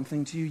most important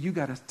thing to you. You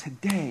got to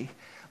today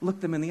look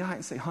them in the eye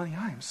and say, honey,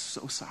 I am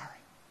so sorry.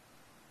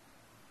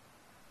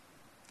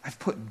 I've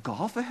put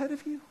golf ahead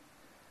of you.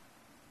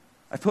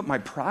 I've put my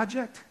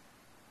project,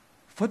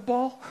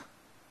 football,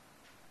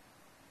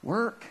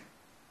 work.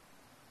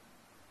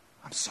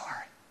 I'm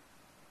sorry.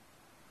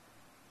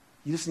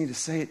 You just need to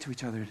say it to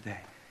each other today.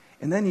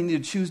 And then you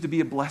need to choose to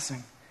be a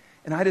blessing.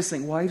 And I just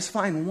think, wives,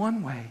 find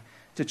one way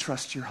to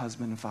trust your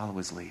husband and follow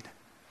his lead.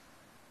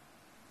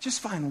 Just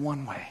find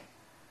one way.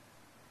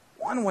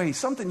 One way,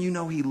 something you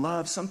know he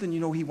loves, something you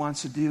know he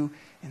wants to do,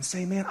 and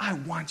say, man, I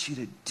want you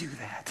to do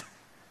that.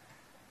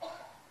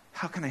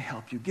 How can I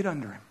help you? Get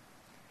under him.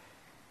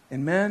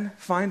 And men,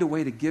 find a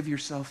way to give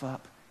yourself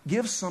up.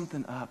 Give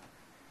something up.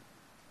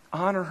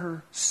 Honor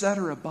her. Set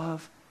her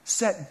above.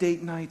 Set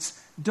date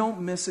nights. Don't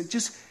miss it.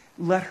 Just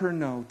let her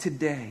know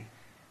today.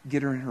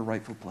 Get her in her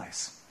rightful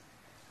place.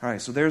 All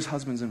right, so there's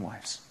husbands and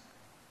wives.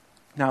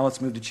 Now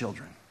let's move to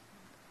children.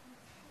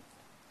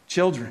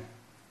 Children,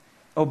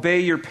 obey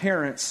your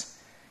parents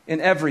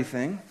in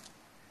everything,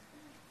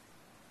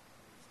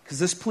 because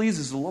this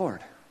pleases the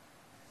Lord.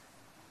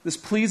 This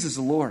pleases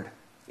the Lord.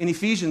 In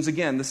Ephesians,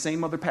 again, the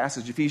same other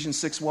passage,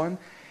 Ephesians 6:1,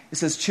 it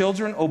says,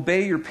 children,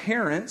 obey your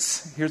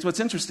parents. Here's what's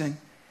interesting.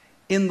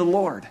 In the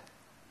Lord.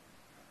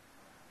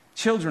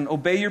 Children,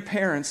 obey your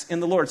parents in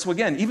the Lord. So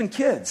again, even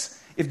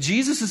kids, if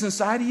Jesus is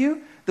inside of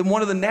you, then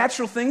one of the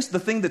natural things, the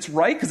thing that's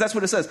right, because that's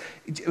what it says,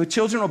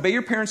 children, obey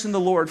your parents in the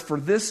Lord, for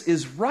this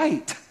is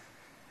right.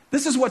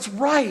 This is what's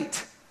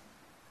right.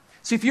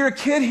 See, if you're a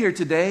kid here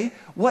today,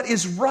 what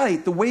is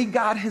right, the way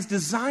God has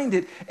designed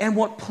it, and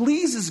what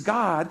pleases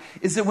God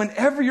is that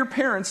whenever your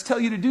parents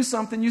tell you to do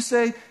something, you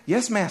say,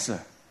 yes,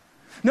 massa.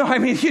 No, I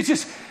mean,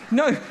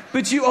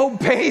 but you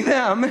obey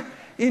them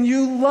and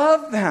you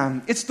love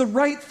them. It's the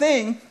right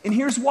thing, and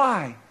here's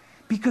why.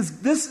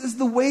 Because this is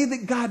the way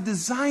that God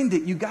designed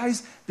it. You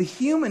guys, the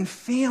human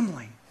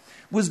family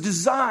was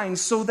designed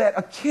so that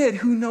a kid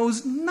who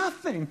knows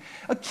nothing,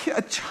 a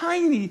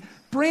tiny,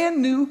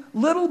 brand new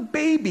little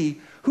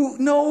baby who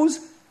knows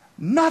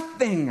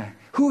nothing,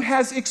 who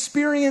has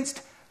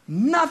experienced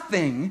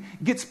nothing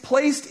gets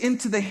placed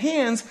into the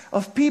hands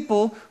of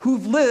people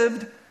who've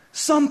lived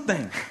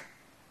something.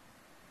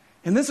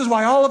 And this is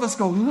why all of us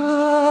go,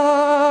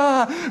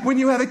 when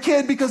you have a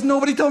kid, because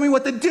nobody told me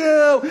what to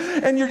do.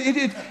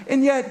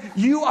 And yet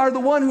you are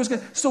the one who's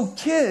going to. So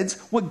kids,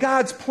 what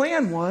God's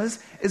plan was,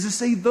 is to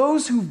say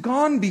those who've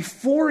gone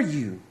before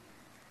you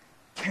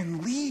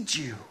can lead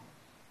you.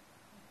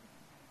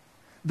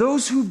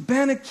 Those who've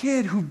been a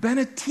kid, who've been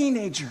a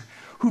teenager,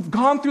 who've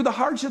gone through the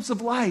hardships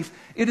of life,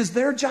 it is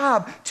their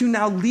job to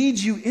now lead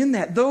you in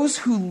that. Those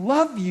who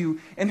love you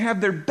and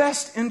have their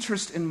best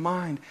interest in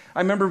mind.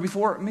 I remember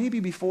maybe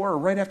before or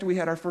right after we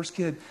had our first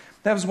kid,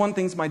 that was one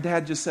thing my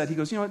dad just said. He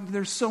goes,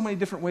 there's so many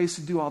different ways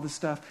to do all this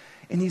stuff.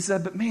 And he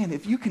said, but man,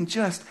 if you can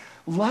just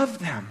love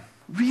them,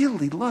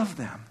 really love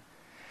them.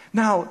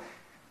 Now,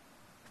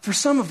 for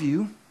some of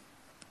you,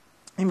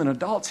 even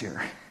adults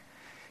here,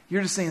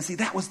 you're just saying, see,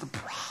 that was the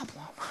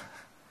problem.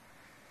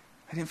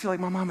 I didn't feel like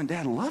my mom and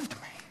dad loved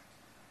me.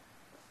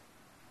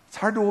 It's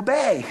hard to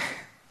obey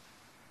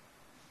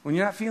when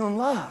you're not feeling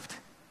loved.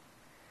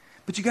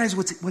 But you guys,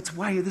 what's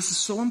why this is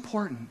so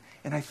important,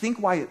 and I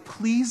think why it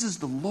pleases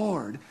the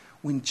Lord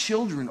when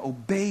children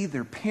obey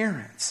their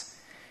parents,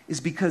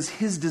 is because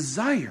His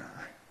desire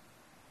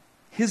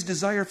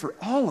for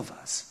all of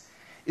us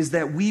is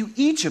that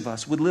each of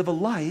us would live a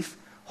life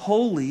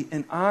holy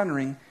and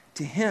honoring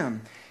to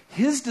Him.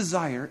 His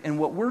desire and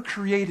what we're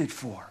created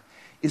for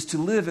is to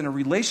live in a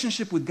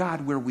relationship with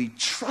God where we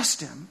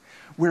trust Him,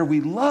 where we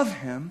love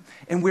Him,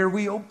 and where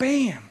we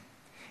obey Him.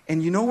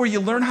 And you know where you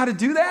learn how to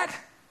do that?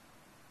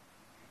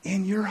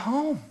 In your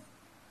home.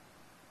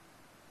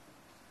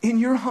 In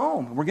your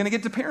home. We're going to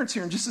get to parents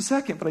here in just a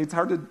second, but it's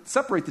hard to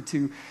separate the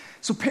two.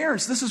 So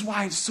parents, this is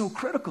why it's so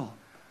critical.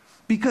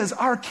 Because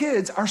our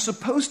kids are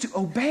supposed to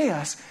obey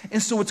us,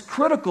 and so it's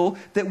critical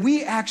that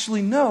we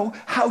actually know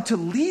how to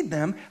lead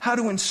them, how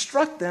to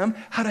instruct them,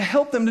 how to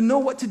help them to know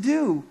what to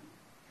do.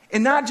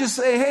 And not just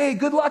say, hey,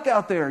 good luck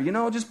out there.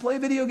 Just play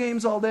video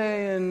games all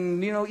day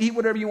and, eat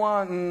whatever you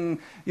want. And,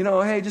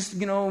 hey, just,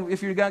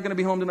 if you're not going to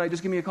be home tonight,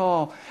 just give me a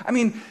call.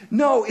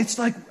 No, it's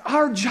like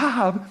our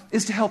job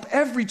is to help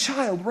every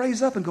child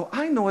raise up and go,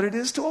 I know what it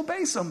is to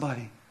obey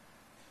somebody.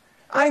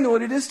 I know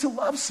what it is to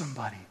love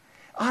somebody.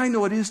 I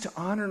know what it is to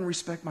honor and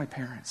respect my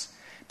parents.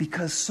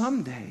 Because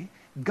someday,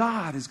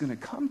 God is going to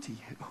come to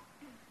you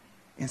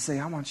and say,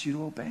 I want you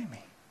to obey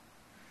me.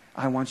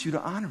 I want you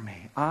to honor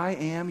me. I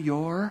am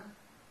your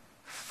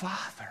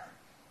Father.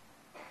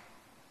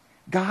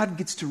 God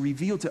gets to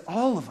reveal to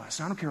all of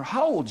us, I don't care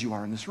how old you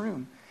are in this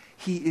room,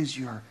 He is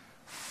your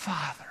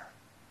Father.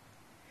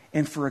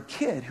 And for a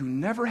kid who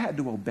never had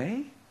to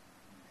obey,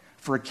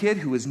 for a kid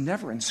who was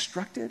never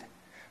instructed,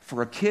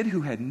 for a kid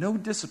who had no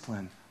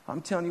discipline,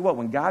 I'm telling you what,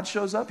 when God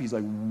shows up, He's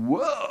like,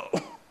 whoa,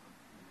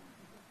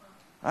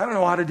 I don't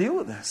know how to deal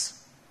with this.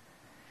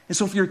 And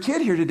so if you're a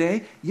kid here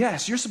today,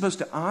 yes, you're supposed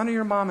to honor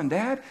your mom and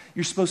dad.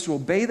 You're supposed to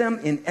obey them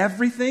in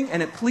everything,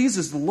 and it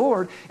pleases the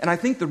Lord. And I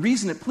think the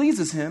reason it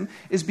pleases Him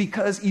is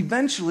because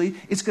eventually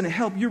it's going to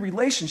help your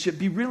relationship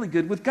be really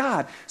good with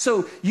God.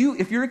 So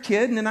if you're a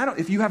kid, and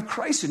if you have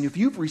Christ in you, if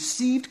you've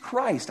received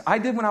Christ, I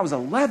did when I was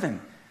 11.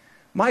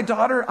 My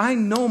daughter, I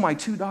know my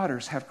 2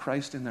 daughters have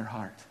Christ in their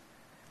heart.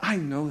 I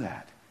know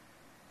that.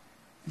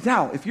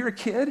 Now, if you're a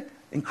kid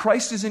and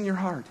Christ is in your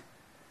heart,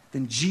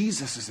 then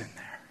Jesus is in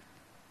there.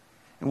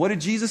 And what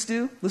did Jesus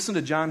do? Listen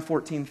to John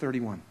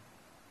 14:31. It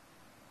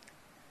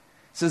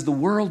says, the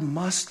world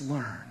must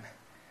learn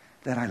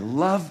that I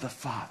love the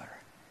Father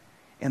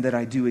and that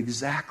I do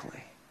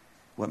exactly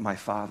what my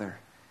Father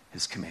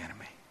has commanded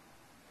me.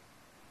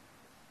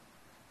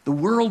 The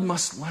world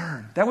must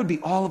learn. That would be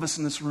all of us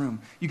in this room.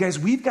 You guys,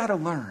 we've got to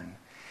learn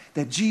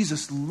that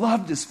Jesus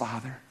loved His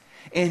Father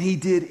and He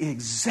did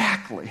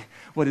exactly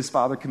what His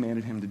Father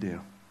commanded Him to do.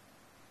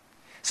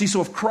 See,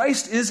 so if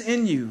Christ is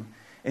in you,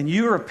 and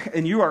you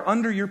are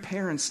under your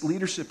parents'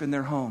 leadership in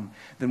their home,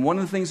 then one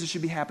of the things that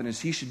should be happening is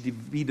He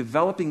should be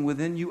developing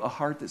within you a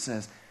heart that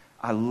says,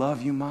 I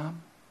love you,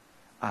 Mom.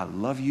 I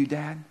love you,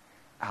 Dad.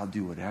 I'll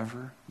do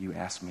whatever you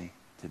ask me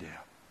to do.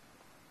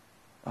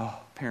 Oh,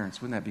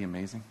 parents, wouldn't that be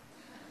amazing?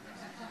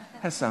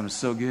 That sounded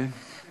so good.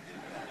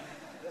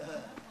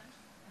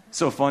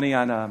 So funny,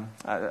 I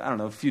don't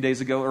know, a few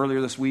days ago, earlier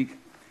this week,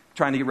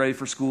 trying to get ready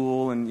for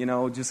school and,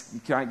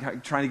 just trying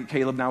to get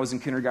Caleb. Now I was in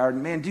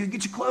kindergarten. Man, dude,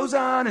 get your clothes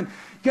on and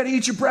you got to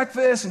eat your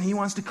breakfast. And he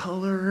wants to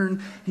color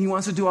and he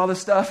wants to do all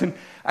this stuff. And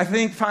I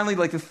think finally,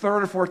 like the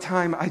 3rd or 4th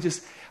time,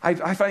 I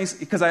finally,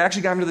 because I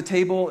actually got him to the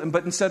table,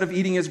 but instead of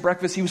eating his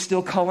breakfast, he was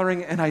still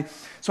coloring. And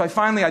so I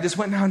finally just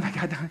went down and I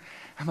got down.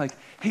 I'm like,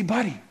 hey,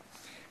 buddy,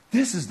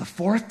 this is the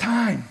 4th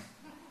time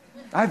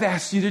I've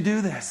asked you to do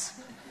this.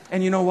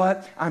 And you know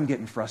what? I'm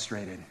getting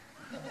frustrated.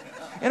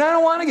 And I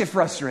don't want to get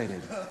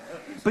frustrated.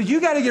 But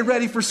you got to get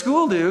ready for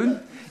school, dude.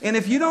 And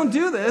if you don't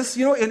do this,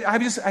 and I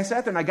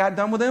sat there and I got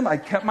done with him. I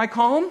kept my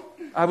calm.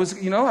 I was,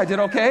 I did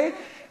okay.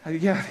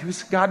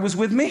 God was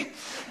with me.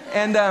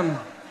 And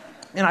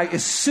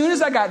as soon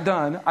as I got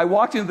done, I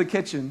walked into the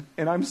kitchen,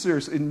 and I'm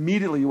serious,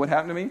 immediately what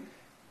happened to me?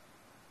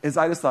 is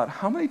I just thought,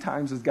 how many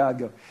times does God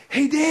go,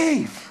 hey,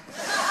 Dave?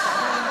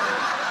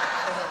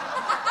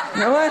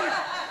 You know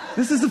what?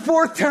 This is the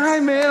 4th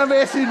time, man, I've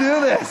asked you to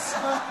do this.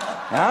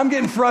 Now I'm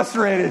getting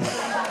frustrated.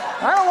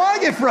 I don't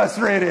want to get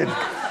frustrated.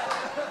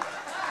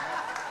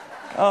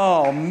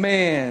 Oh,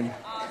 man.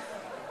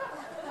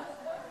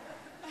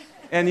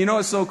 And you know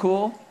what's so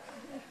cool?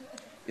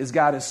 Is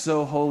God is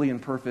so holy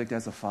and perfect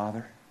as a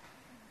father,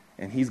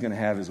 and he's going to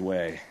have his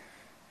way.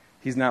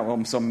 He's not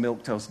some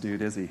milquetoast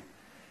dude, is he?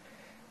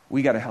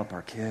 We got to help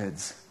our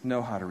kids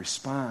know how to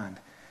respond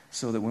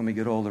so that when we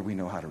get older, we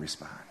know how to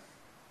respond.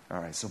 All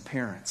right, so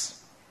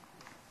parents,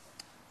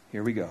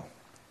 here we go.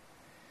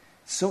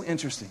 So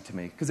interesting to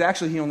me, because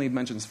actually he only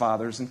mentions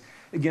fathers. And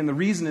again, the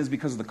reason is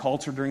because of the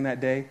culture during that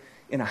day.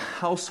 In a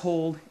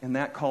household, in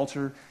that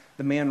culture,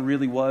 the man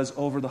really was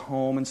over the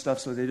home and stuff,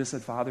 so they just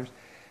said fathers.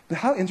 But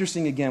how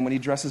interesting, again, when he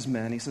addresses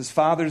men, he says,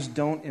 fathers,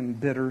 don't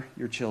embitter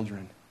your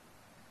children.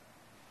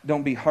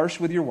 Don't be harsh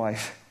with your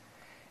wife,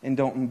 and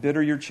don't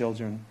embitter your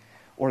children,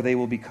 or they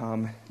will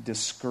become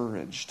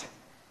discouraged.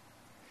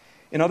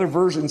 In other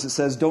versions, it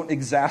says, don't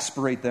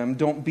exasperate them,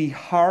 don't be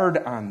hard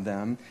on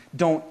them,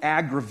 don't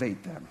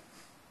aggravate them.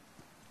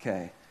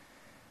 Okay,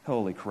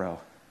 holy crow.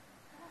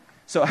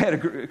 So I had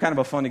a kind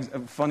of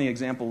a funny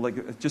example.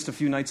 Like just a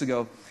few nights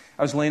ago,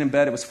 I was laying in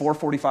bed. It was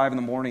 4:45 in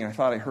the morning, and I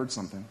thought I heard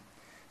something.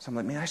 So I'm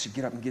like, man, I should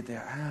get up and get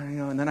there.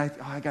 And then I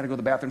got to go to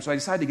the bathroom. So I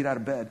decided to get out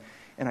of bed.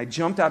 And I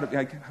jumped out of,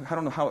 I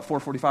don't know how at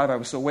 4:45 I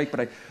was so awake, but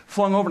I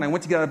flung over and I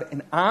went to get out of bed.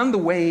 And on the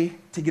way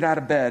to get out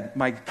of bed,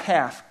 my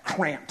calf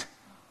cramped.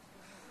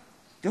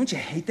 Don't you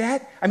hate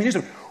that? I mean, there's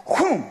a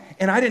whoom,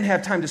 and I didn't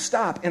have time to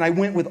stop. And I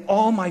went with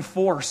all my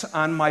force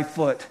on my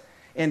foot.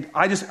 And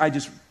I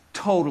just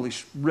totally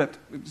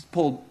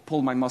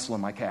pulled my muscle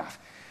in my calf.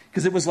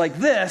 Because it was like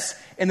this,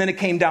 and then it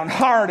came down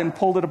hard and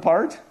pulled it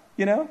apart,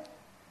 you know?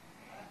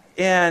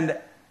 And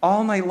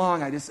all night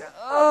long, I just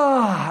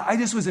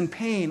was in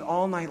pain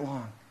all night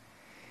long.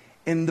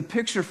 And the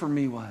picture for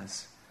me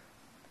was,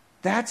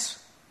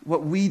 that's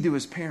what we do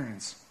as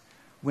parents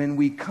when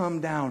we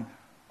come down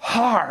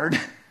hard.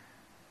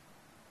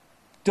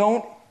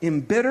 Don't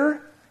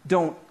embitter,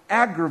 don't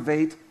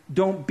aggravate,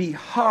 don't be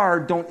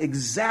hard, don't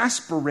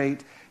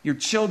exasperate your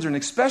children,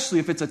 especially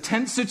if it's a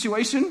tense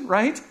situation,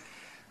 right?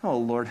 Oh,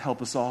 Lord,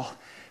 help us all.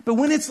 But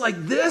when it's like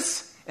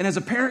this, and as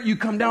a parent you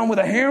come down with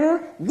a hammer,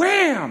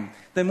 wham!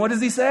 Then what does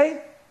he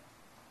say?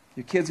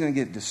 Your kid's going to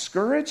get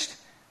discouraged.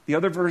 The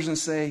other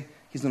versions say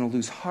he's going to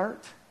lose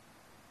heart.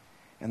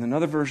 And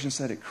another version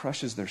said it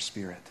crushes their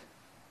spirit.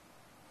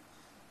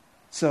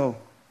 So,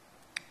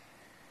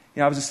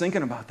 I was just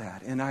thinking about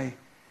that, and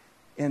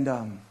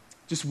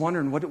just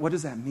wondering, what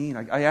does that mean?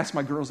 I asked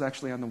my girls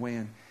actually on the way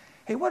in,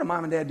 hey, what do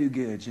mom and dad do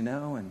good,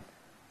 And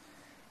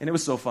it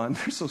was so fun.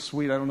 They're so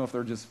sweet. I don't know if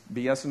they're just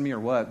BSing me or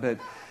what, but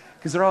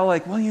because they're all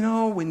like,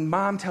 well, when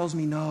mom tells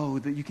me no,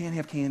 that you can't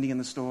have candy in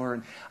the store,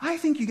 and I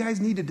think you guys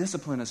need to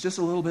discipline us just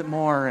a little bit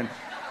more, and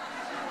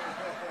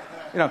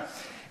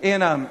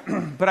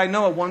but I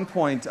know at one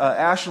point,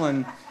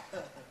 Ashlyn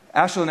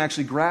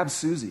actually grabbed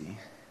Susie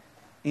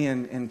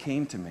and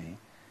came to me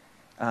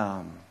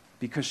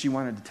because she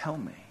wanted to tell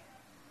me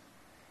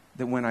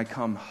that when I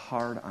come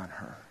hard on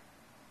her,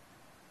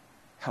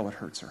 how it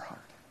hurts her heart.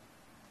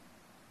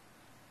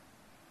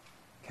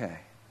 Okay.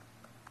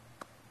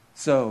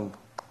 So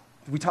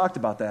we talked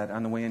about that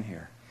on the way in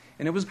here.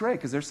 And it was great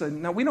because they're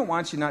saying, no, we don't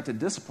want you not to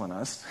discipline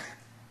us.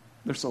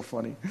 They're so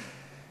funny.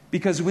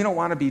 Because we don't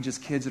want to be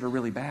just kids that are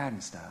really bad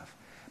and stuff.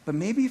 But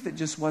maybe if it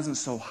just wasn't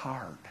so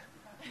hard,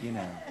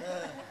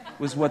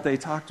 was what they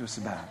talked to us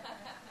about.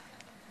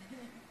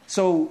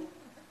 So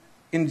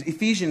in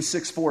Ephesians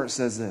 6:4 it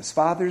says this,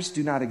 fathers,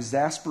 do not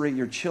exasperate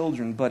your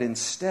children, but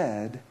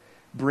instead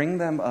bring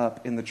them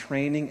up in the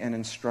training and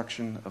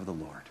instruction of the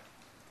Lord.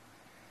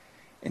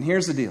 And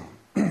here's the deal.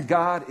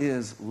 God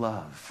is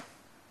love.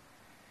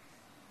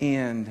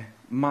 And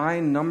my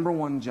number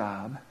one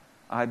job,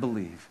 I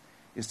believe,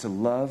 is to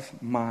love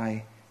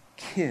my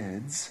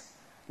kids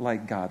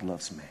like God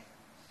loves me.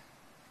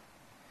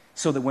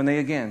 So that when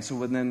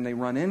they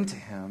run into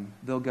him,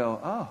 they'll go,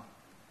 oh,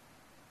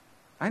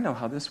 I know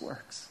how this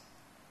works.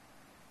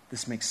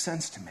 This makes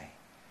sense to me.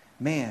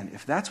 Man,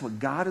 if that's what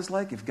God is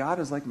like, if God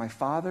is like my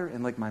father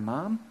and like my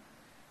mom,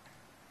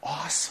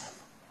 awesome.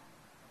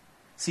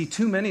 See,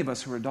 too many of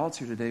us who are adults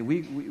here today,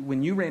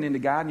 when you ran into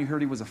God and you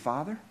heard he was a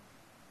father,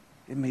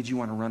 it made you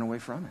want to run away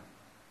from him.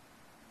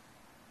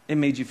 It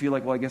made you feel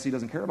like, well, I guess he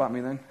doesn't care about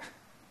me then.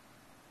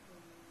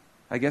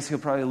 I guess he'll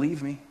probably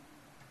leave me.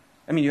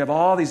 I mean, you have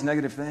all these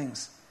negative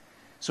things.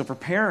 So for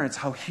parents,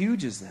 how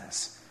huge is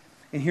this?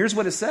 And here's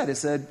what it said. It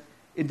said,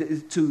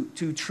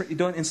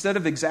 instead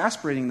of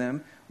exasperating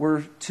them,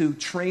 we're to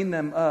train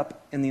them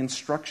up in the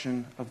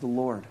instruction of the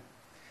Lord.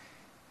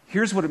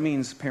 Here's what it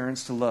means,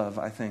 parents, to love,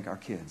 I think, our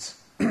kids.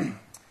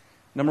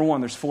 Number one,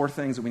 there's 4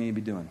 things that we need to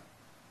be doing.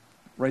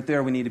 Right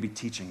there, we need to be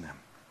teaching them.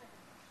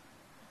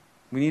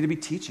 We need to be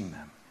teaching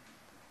them.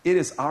 It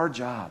is our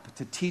job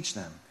to teach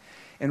them.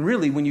 And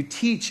really, when you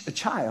teach a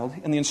child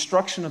in the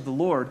instruction of the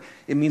Lord,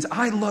 it means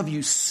I love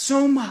you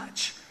so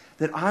much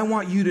that I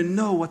want you to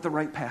know what the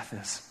right path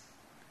is.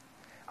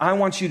 I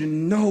want you to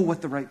know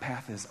what the right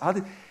path is. I'm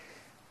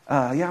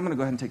going to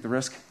go ahead and take the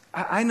risk.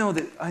 I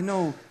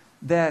know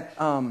that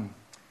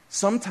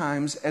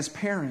sometimes as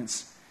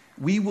parents,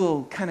 we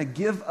will kind of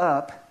give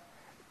up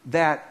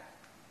that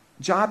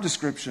job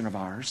description of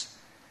ours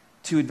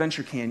to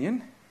Adventure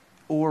Canyon,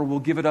 or we'll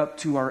give it up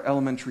to our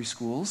elementary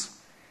schools,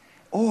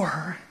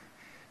 or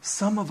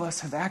some of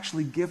us have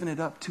actually given it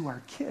up to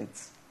our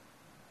kids.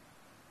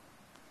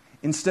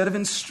 Instead of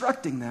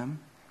instructing them,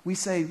 we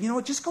say, you know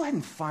what, just go ahead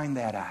and find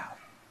that out.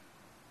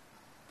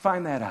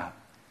 Find that out.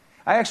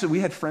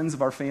 We had friends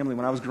of our family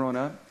when I was growing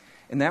up,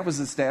 and that was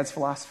his dad's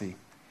philosophy.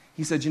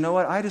 He said, you know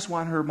what, I just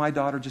want my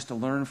daughter just to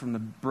learn from the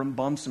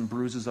bumps and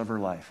bruises of her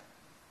life.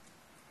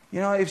 You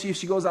know, if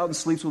she goes out and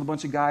sleeps with a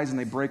bunch of guys and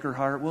they break her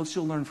heart, well,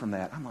 she'll learn from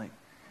that. I'm like,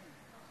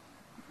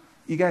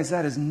 you guys,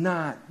 that is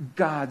not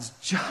God's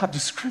job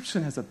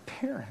description as a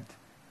parent.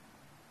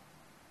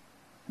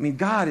 I mean,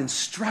 God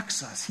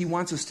instructs us. He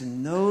wants us to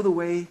know the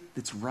way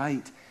that's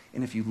right.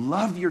 And if you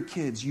love your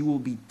kids, you will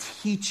be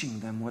teaching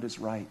them what is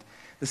right.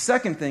 The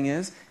second thing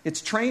is,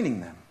 it's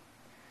training them.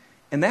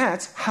 And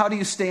that's, how do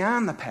you stay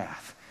on the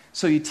path?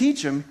 So you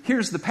teach them,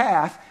 here's the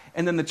path,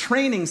 and then the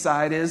training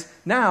side is,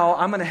 now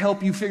I'm going to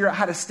help you figure out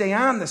how to stay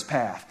on this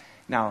path.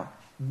 Now,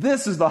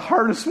 this is the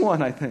hardest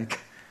one, I think.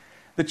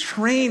 The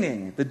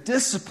training, the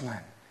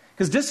discipline.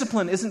 Because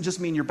discipline isn't just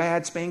mean you're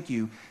bad, spank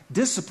you.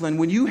 Discipline,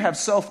 when you have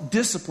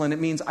self-discipline, it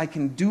means I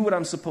can do what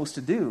I'm supposed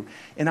to do.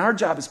 And our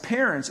job as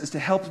parents is to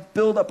help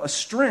build up a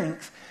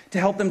strength to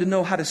help them to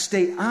know how to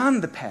stay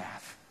on the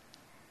path.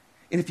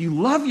 And if you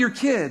love your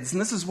kids, and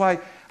this is why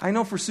I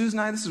know for Susan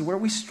and I, this is where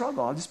we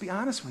struggle. I'll just be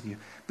honest with you.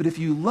 But if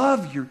you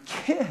love your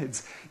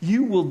kids,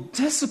 you will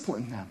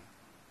discipline them.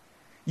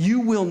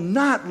 You will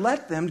not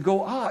let them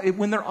go off.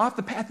 When they're off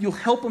the path, you'll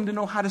help them to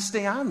know how to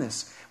stay on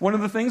this. One of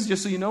the things,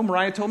 just so you know,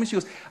 Mariah told me, she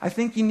goes, I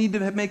think you need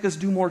to make us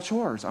do more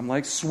chores. I'm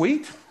like,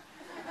 sweet.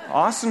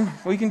 Awesome.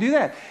 We can do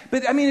that.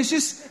 But I mean,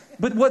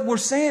 but what we're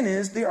saying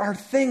is there are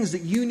things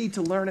that you need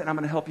to learn, and I'm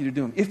going to help you to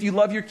do them. If you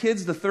love your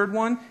kids, the third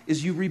one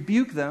is you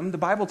rebuke them. The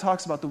Bible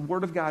talks about the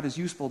Word of God is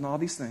useful in all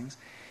these things.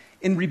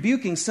 And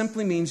rebuking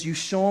simply means you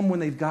show them when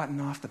they've gotten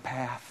off the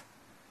path.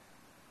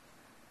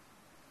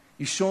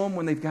 You show them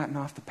when they've gotten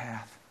off the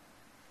path.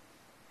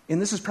 And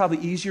this is probably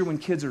easier when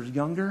kids are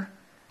younger.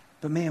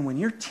 But man, when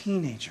your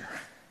teenager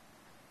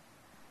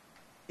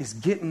is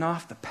getting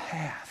off the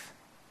path,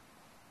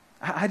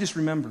 I just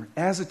remember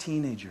as a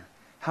teenager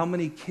how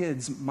many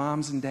kids,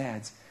 moms and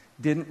dads,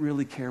 didn't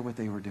really care what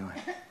they were doing.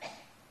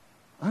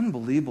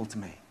 Unbelievable to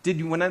me.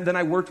 Then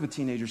I worked with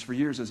teenagers for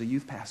years as a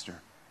youth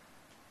pastor.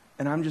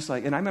 And I'm just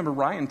like, and I remember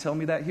Ryan telling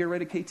me that here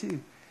right at K2.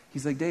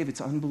 He's like, Dave,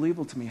 it's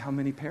unbelievable to me how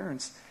many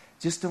parents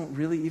just don't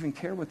really even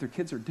care what their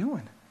kids are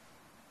doing.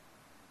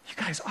 You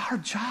guys, our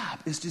job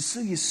is to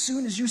see as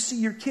soon as you see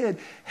your kid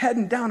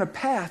heading down a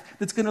path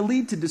that's going to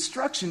lead to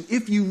destruction,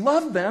 if you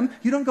love them,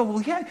 you don't go,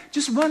 well, yeah,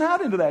 just run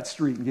out into that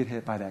street and get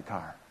hit by that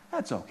car.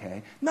 That's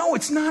okay. No,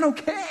 it's not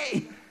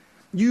okay.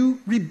 You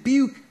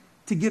rebuke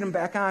to get them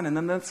back on. And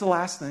then that's the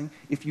last thing.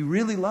 If you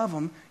really love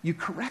them, you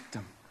correct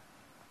them.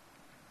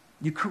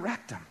 You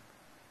correct them.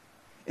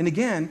 And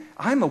again,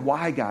 I'm a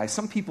why guy.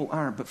 Some people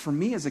aren't. But for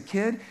me as a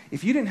kid,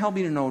 if you didn't help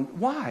me to know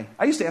why,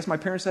 I used to ask my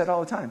parents that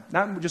all the time.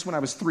 Not just when I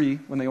was 3,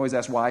 when they always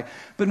asked why,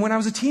 but when I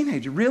was a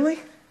teenager. Really?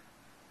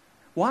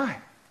 Why?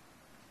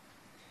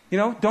 You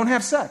know, don't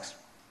have sex.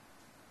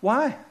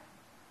 Why?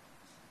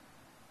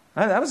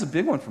 That was a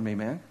big one for me,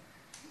 man.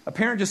 A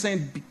parent just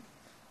saying,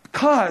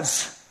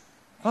 because.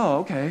 Oh,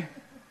 okay.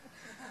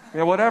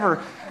 Yeah,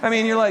 whatever. I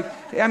mean, you're like,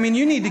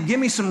 you need to give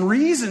me some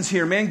reasons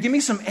here, man. Give me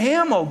some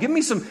ammo. Give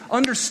me some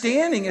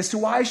understanding as to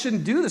why I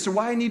shouldn't do this or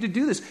why I need to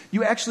do this.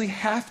 You actually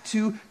have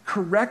to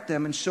correct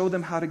them and show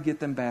them how to get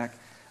them back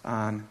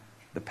on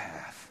the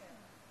path.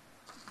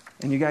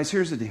 And you guys,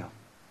 here's the deal.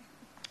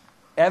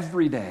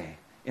 Every day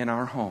in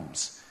our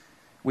homes,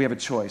 we have a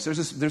choice.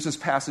 There's this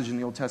passage in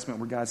the Old Testament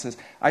where God says,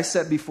 I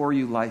set before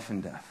you life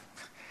and death.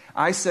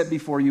 I set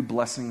before you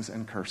blessings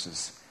and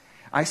curses.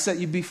 I set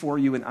you before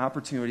you an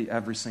opportunity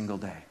every single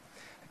day.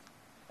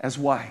 As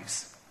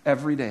wives,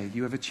 every day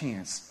you have a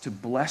chance to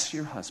bless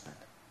your husband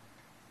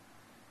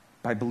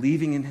by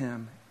believing in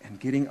him and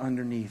getting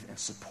underneath and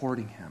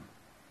supporting him.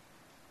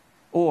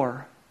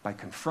 Or by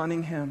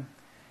confronting him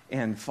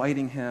and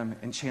fighting him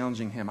and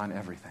challenging him on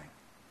everything.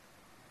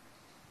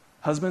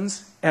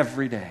 Husbands,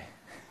 every day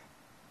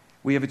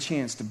we have a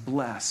chance to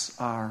bless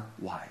our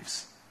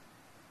wives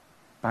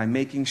by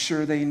making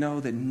sure they know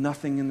that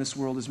nothing in this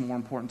world is more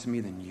important to me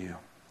than you.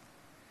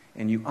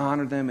 And you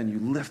honor them and you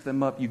lift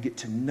them up. You get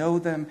to know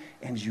them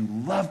and you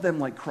love them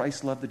like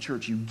Christ loved the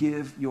church. You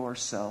give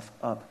yourself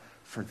up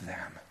for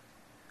them.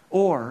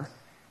 Or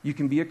you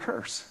can be a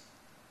curse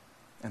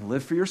and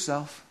live for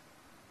yourself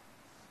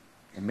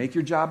and make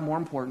your job more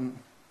important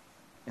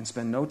and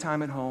spend no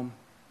time at home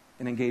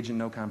and engage in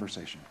no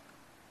conversation.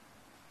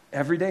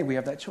 Every day we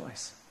have that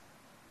choice.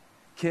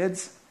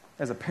 Kids,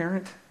 as a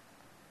parent,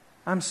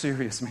 I'm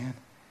serious, man.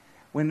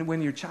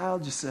 When your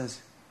child just says,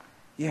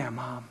 yeah,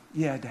 Mom,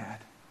 yeah, Dad,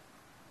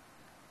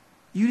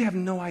 You have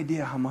no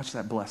idea how much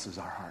that blesses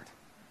our heart.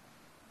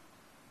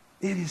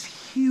 It is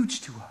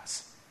huge to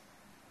us.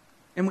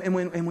 And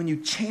when you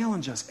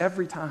challenge us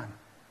every time,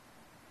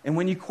 and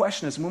when you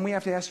question us, and when we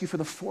have to ask you for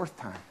the fourth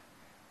time,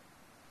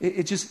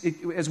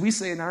 as we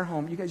say in our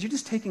home, you guys, you're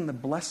just taking the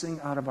blessing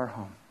out of our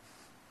home.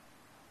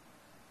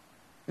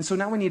 And so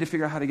now we need to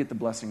figure out how to get the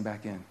blessing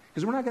back in.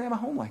 Because we're not going to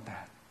have a home like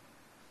that.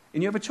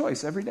 And you have a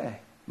choice every day.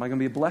 Am I going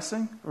to be a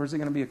blessing or is it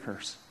going to be a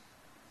curse?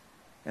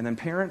 And then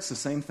parents, the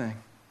same thing.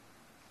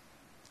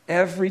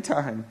 Every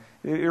time.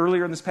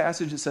 Earlier in this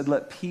passage it said,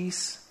 let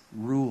peace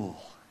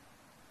rule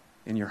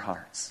in your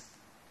hearts.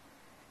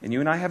 And you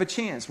and I have a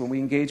chance when we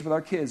engage with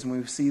our kids and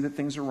we see that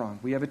things are wrong.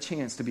 We have a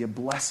chance to be a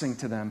blessing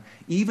to them,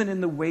 even in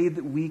the way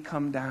that we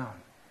come down.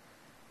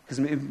 Because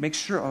make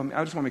sure, I just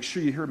want to make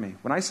sure you hear me.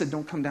 When I said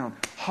don't come down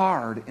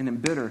hard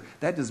and bitter,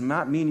 that does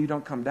not mean you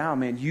don't come down,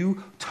 man.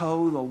 You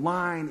toe the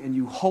line and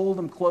you hold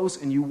them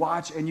close and you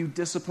watch and you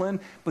discipline,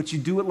 but you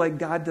do it like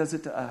God does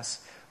it to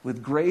us,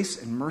 with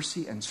grace and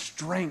mercy and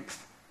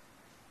strength.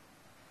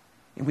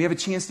 And we have a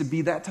chance to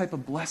be that type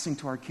of blessing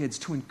to our kids,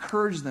 to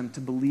encourage them to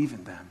believe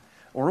in them.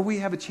 Or we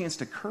have a chance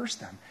to curse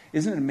them.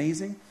 Isn't it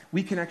amazing?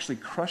 We can actually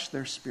crush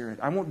their spirit.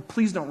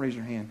 Please don't raise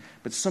your hand,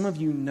 but some of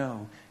you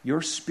know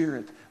your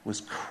spirit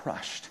was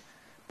crushed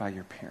by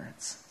your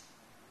parents.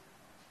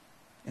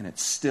 And it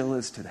still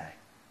is today.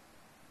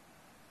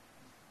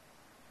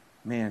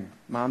 Man,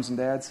 moms and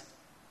dads,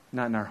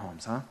 not in our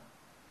homes, huh?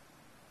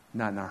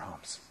 Not in our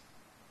homes.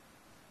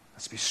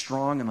 Let's be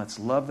strong and let's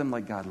love them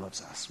like God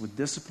loves us, with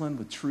discipline,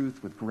 with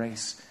truth, with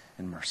grace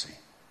and mercy.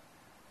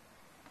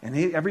 And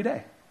every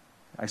day,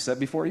 I set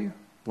before you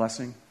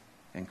blessing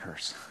and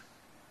curse.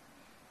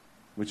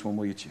 Which one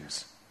will you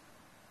choose?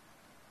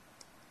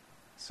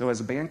 So as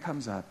the band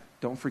comes up,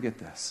 don't forget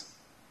this.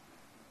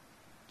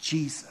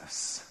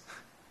 Jesus.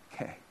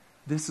 Okay,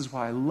 this is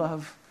why I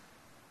love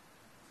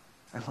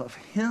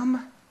him.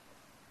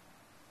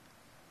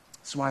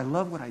 This is why I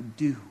love what I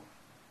do.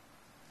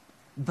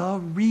 The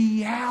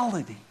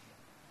reality.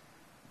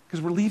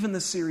 Because we're leaving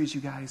this series, you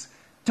guys.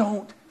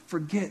 Don't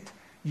forget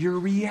your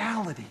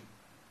reality.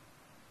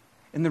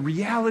 And the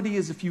reality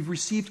is, if you've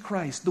received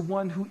Christ, the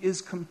one who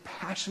is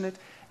compassionate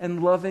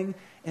and loving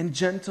and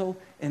gentle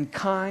and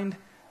kind,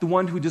 the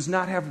one who does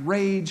not have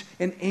rage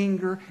and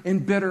anger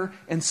and bitter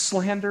and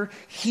slander,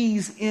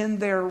 he's in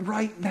there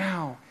right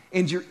now,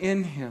 and you're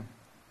in him.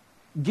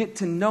 Get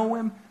to know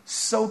him,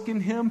 soak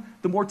in him.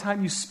 The more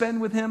time you spend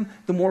with him,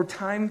 the more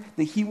time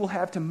that he will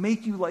have to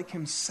make you like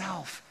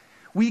himself.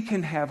 We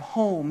can have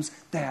homes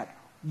that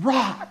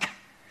rock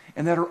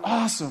and that are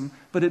awesome,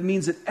 but it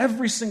means that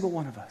every single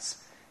one of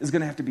us is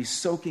going to have to be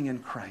soaking in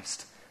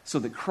Christ so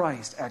that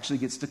Christ actually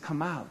gets to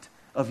come out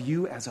of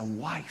you as a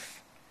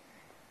wife,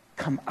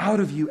 come out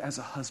of you as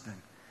a husband,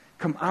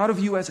 come out of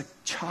you as a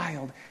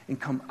child, and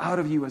come out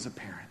of you as a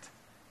parent.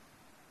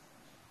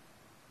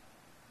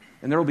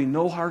 And there will be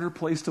no harder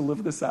place to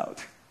live this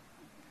out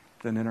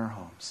than in our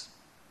homes.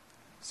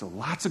 So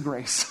lots of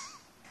grace,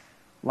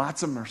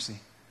 lots of mercy,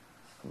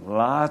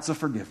 lots of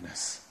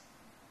forgiveness.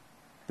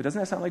 But doesn't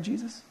that sound like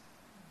Jesus?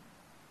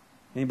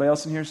 Anybody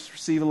else in here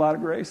receive a lot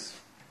of grace?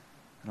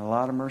 And a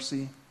lot of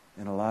mercy,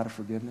 and a lot of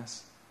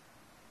forgiveness.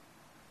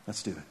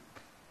 Let's do it.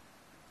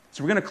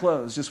 So we're going to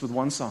close just with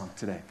one song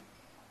today.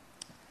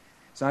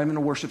 It's not even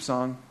a worship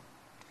song.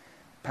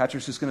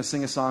 Patrick's just going to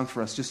sing a song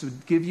for us, just to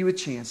give you a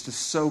chance to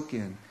soak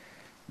in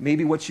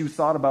maybe what you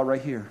thought about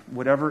right here,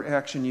 whatever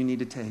action you need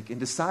to take, and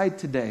decide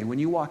today, when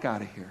you walk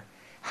out of here,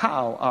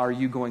 how are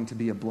you going to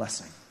be a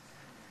blessing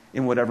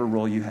in whatever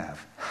role you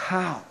have?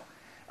 How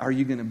are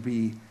you going to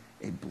be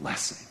a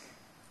blessing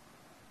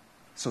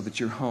so that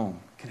your home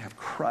can have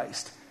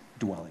Christ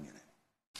dwelling in it?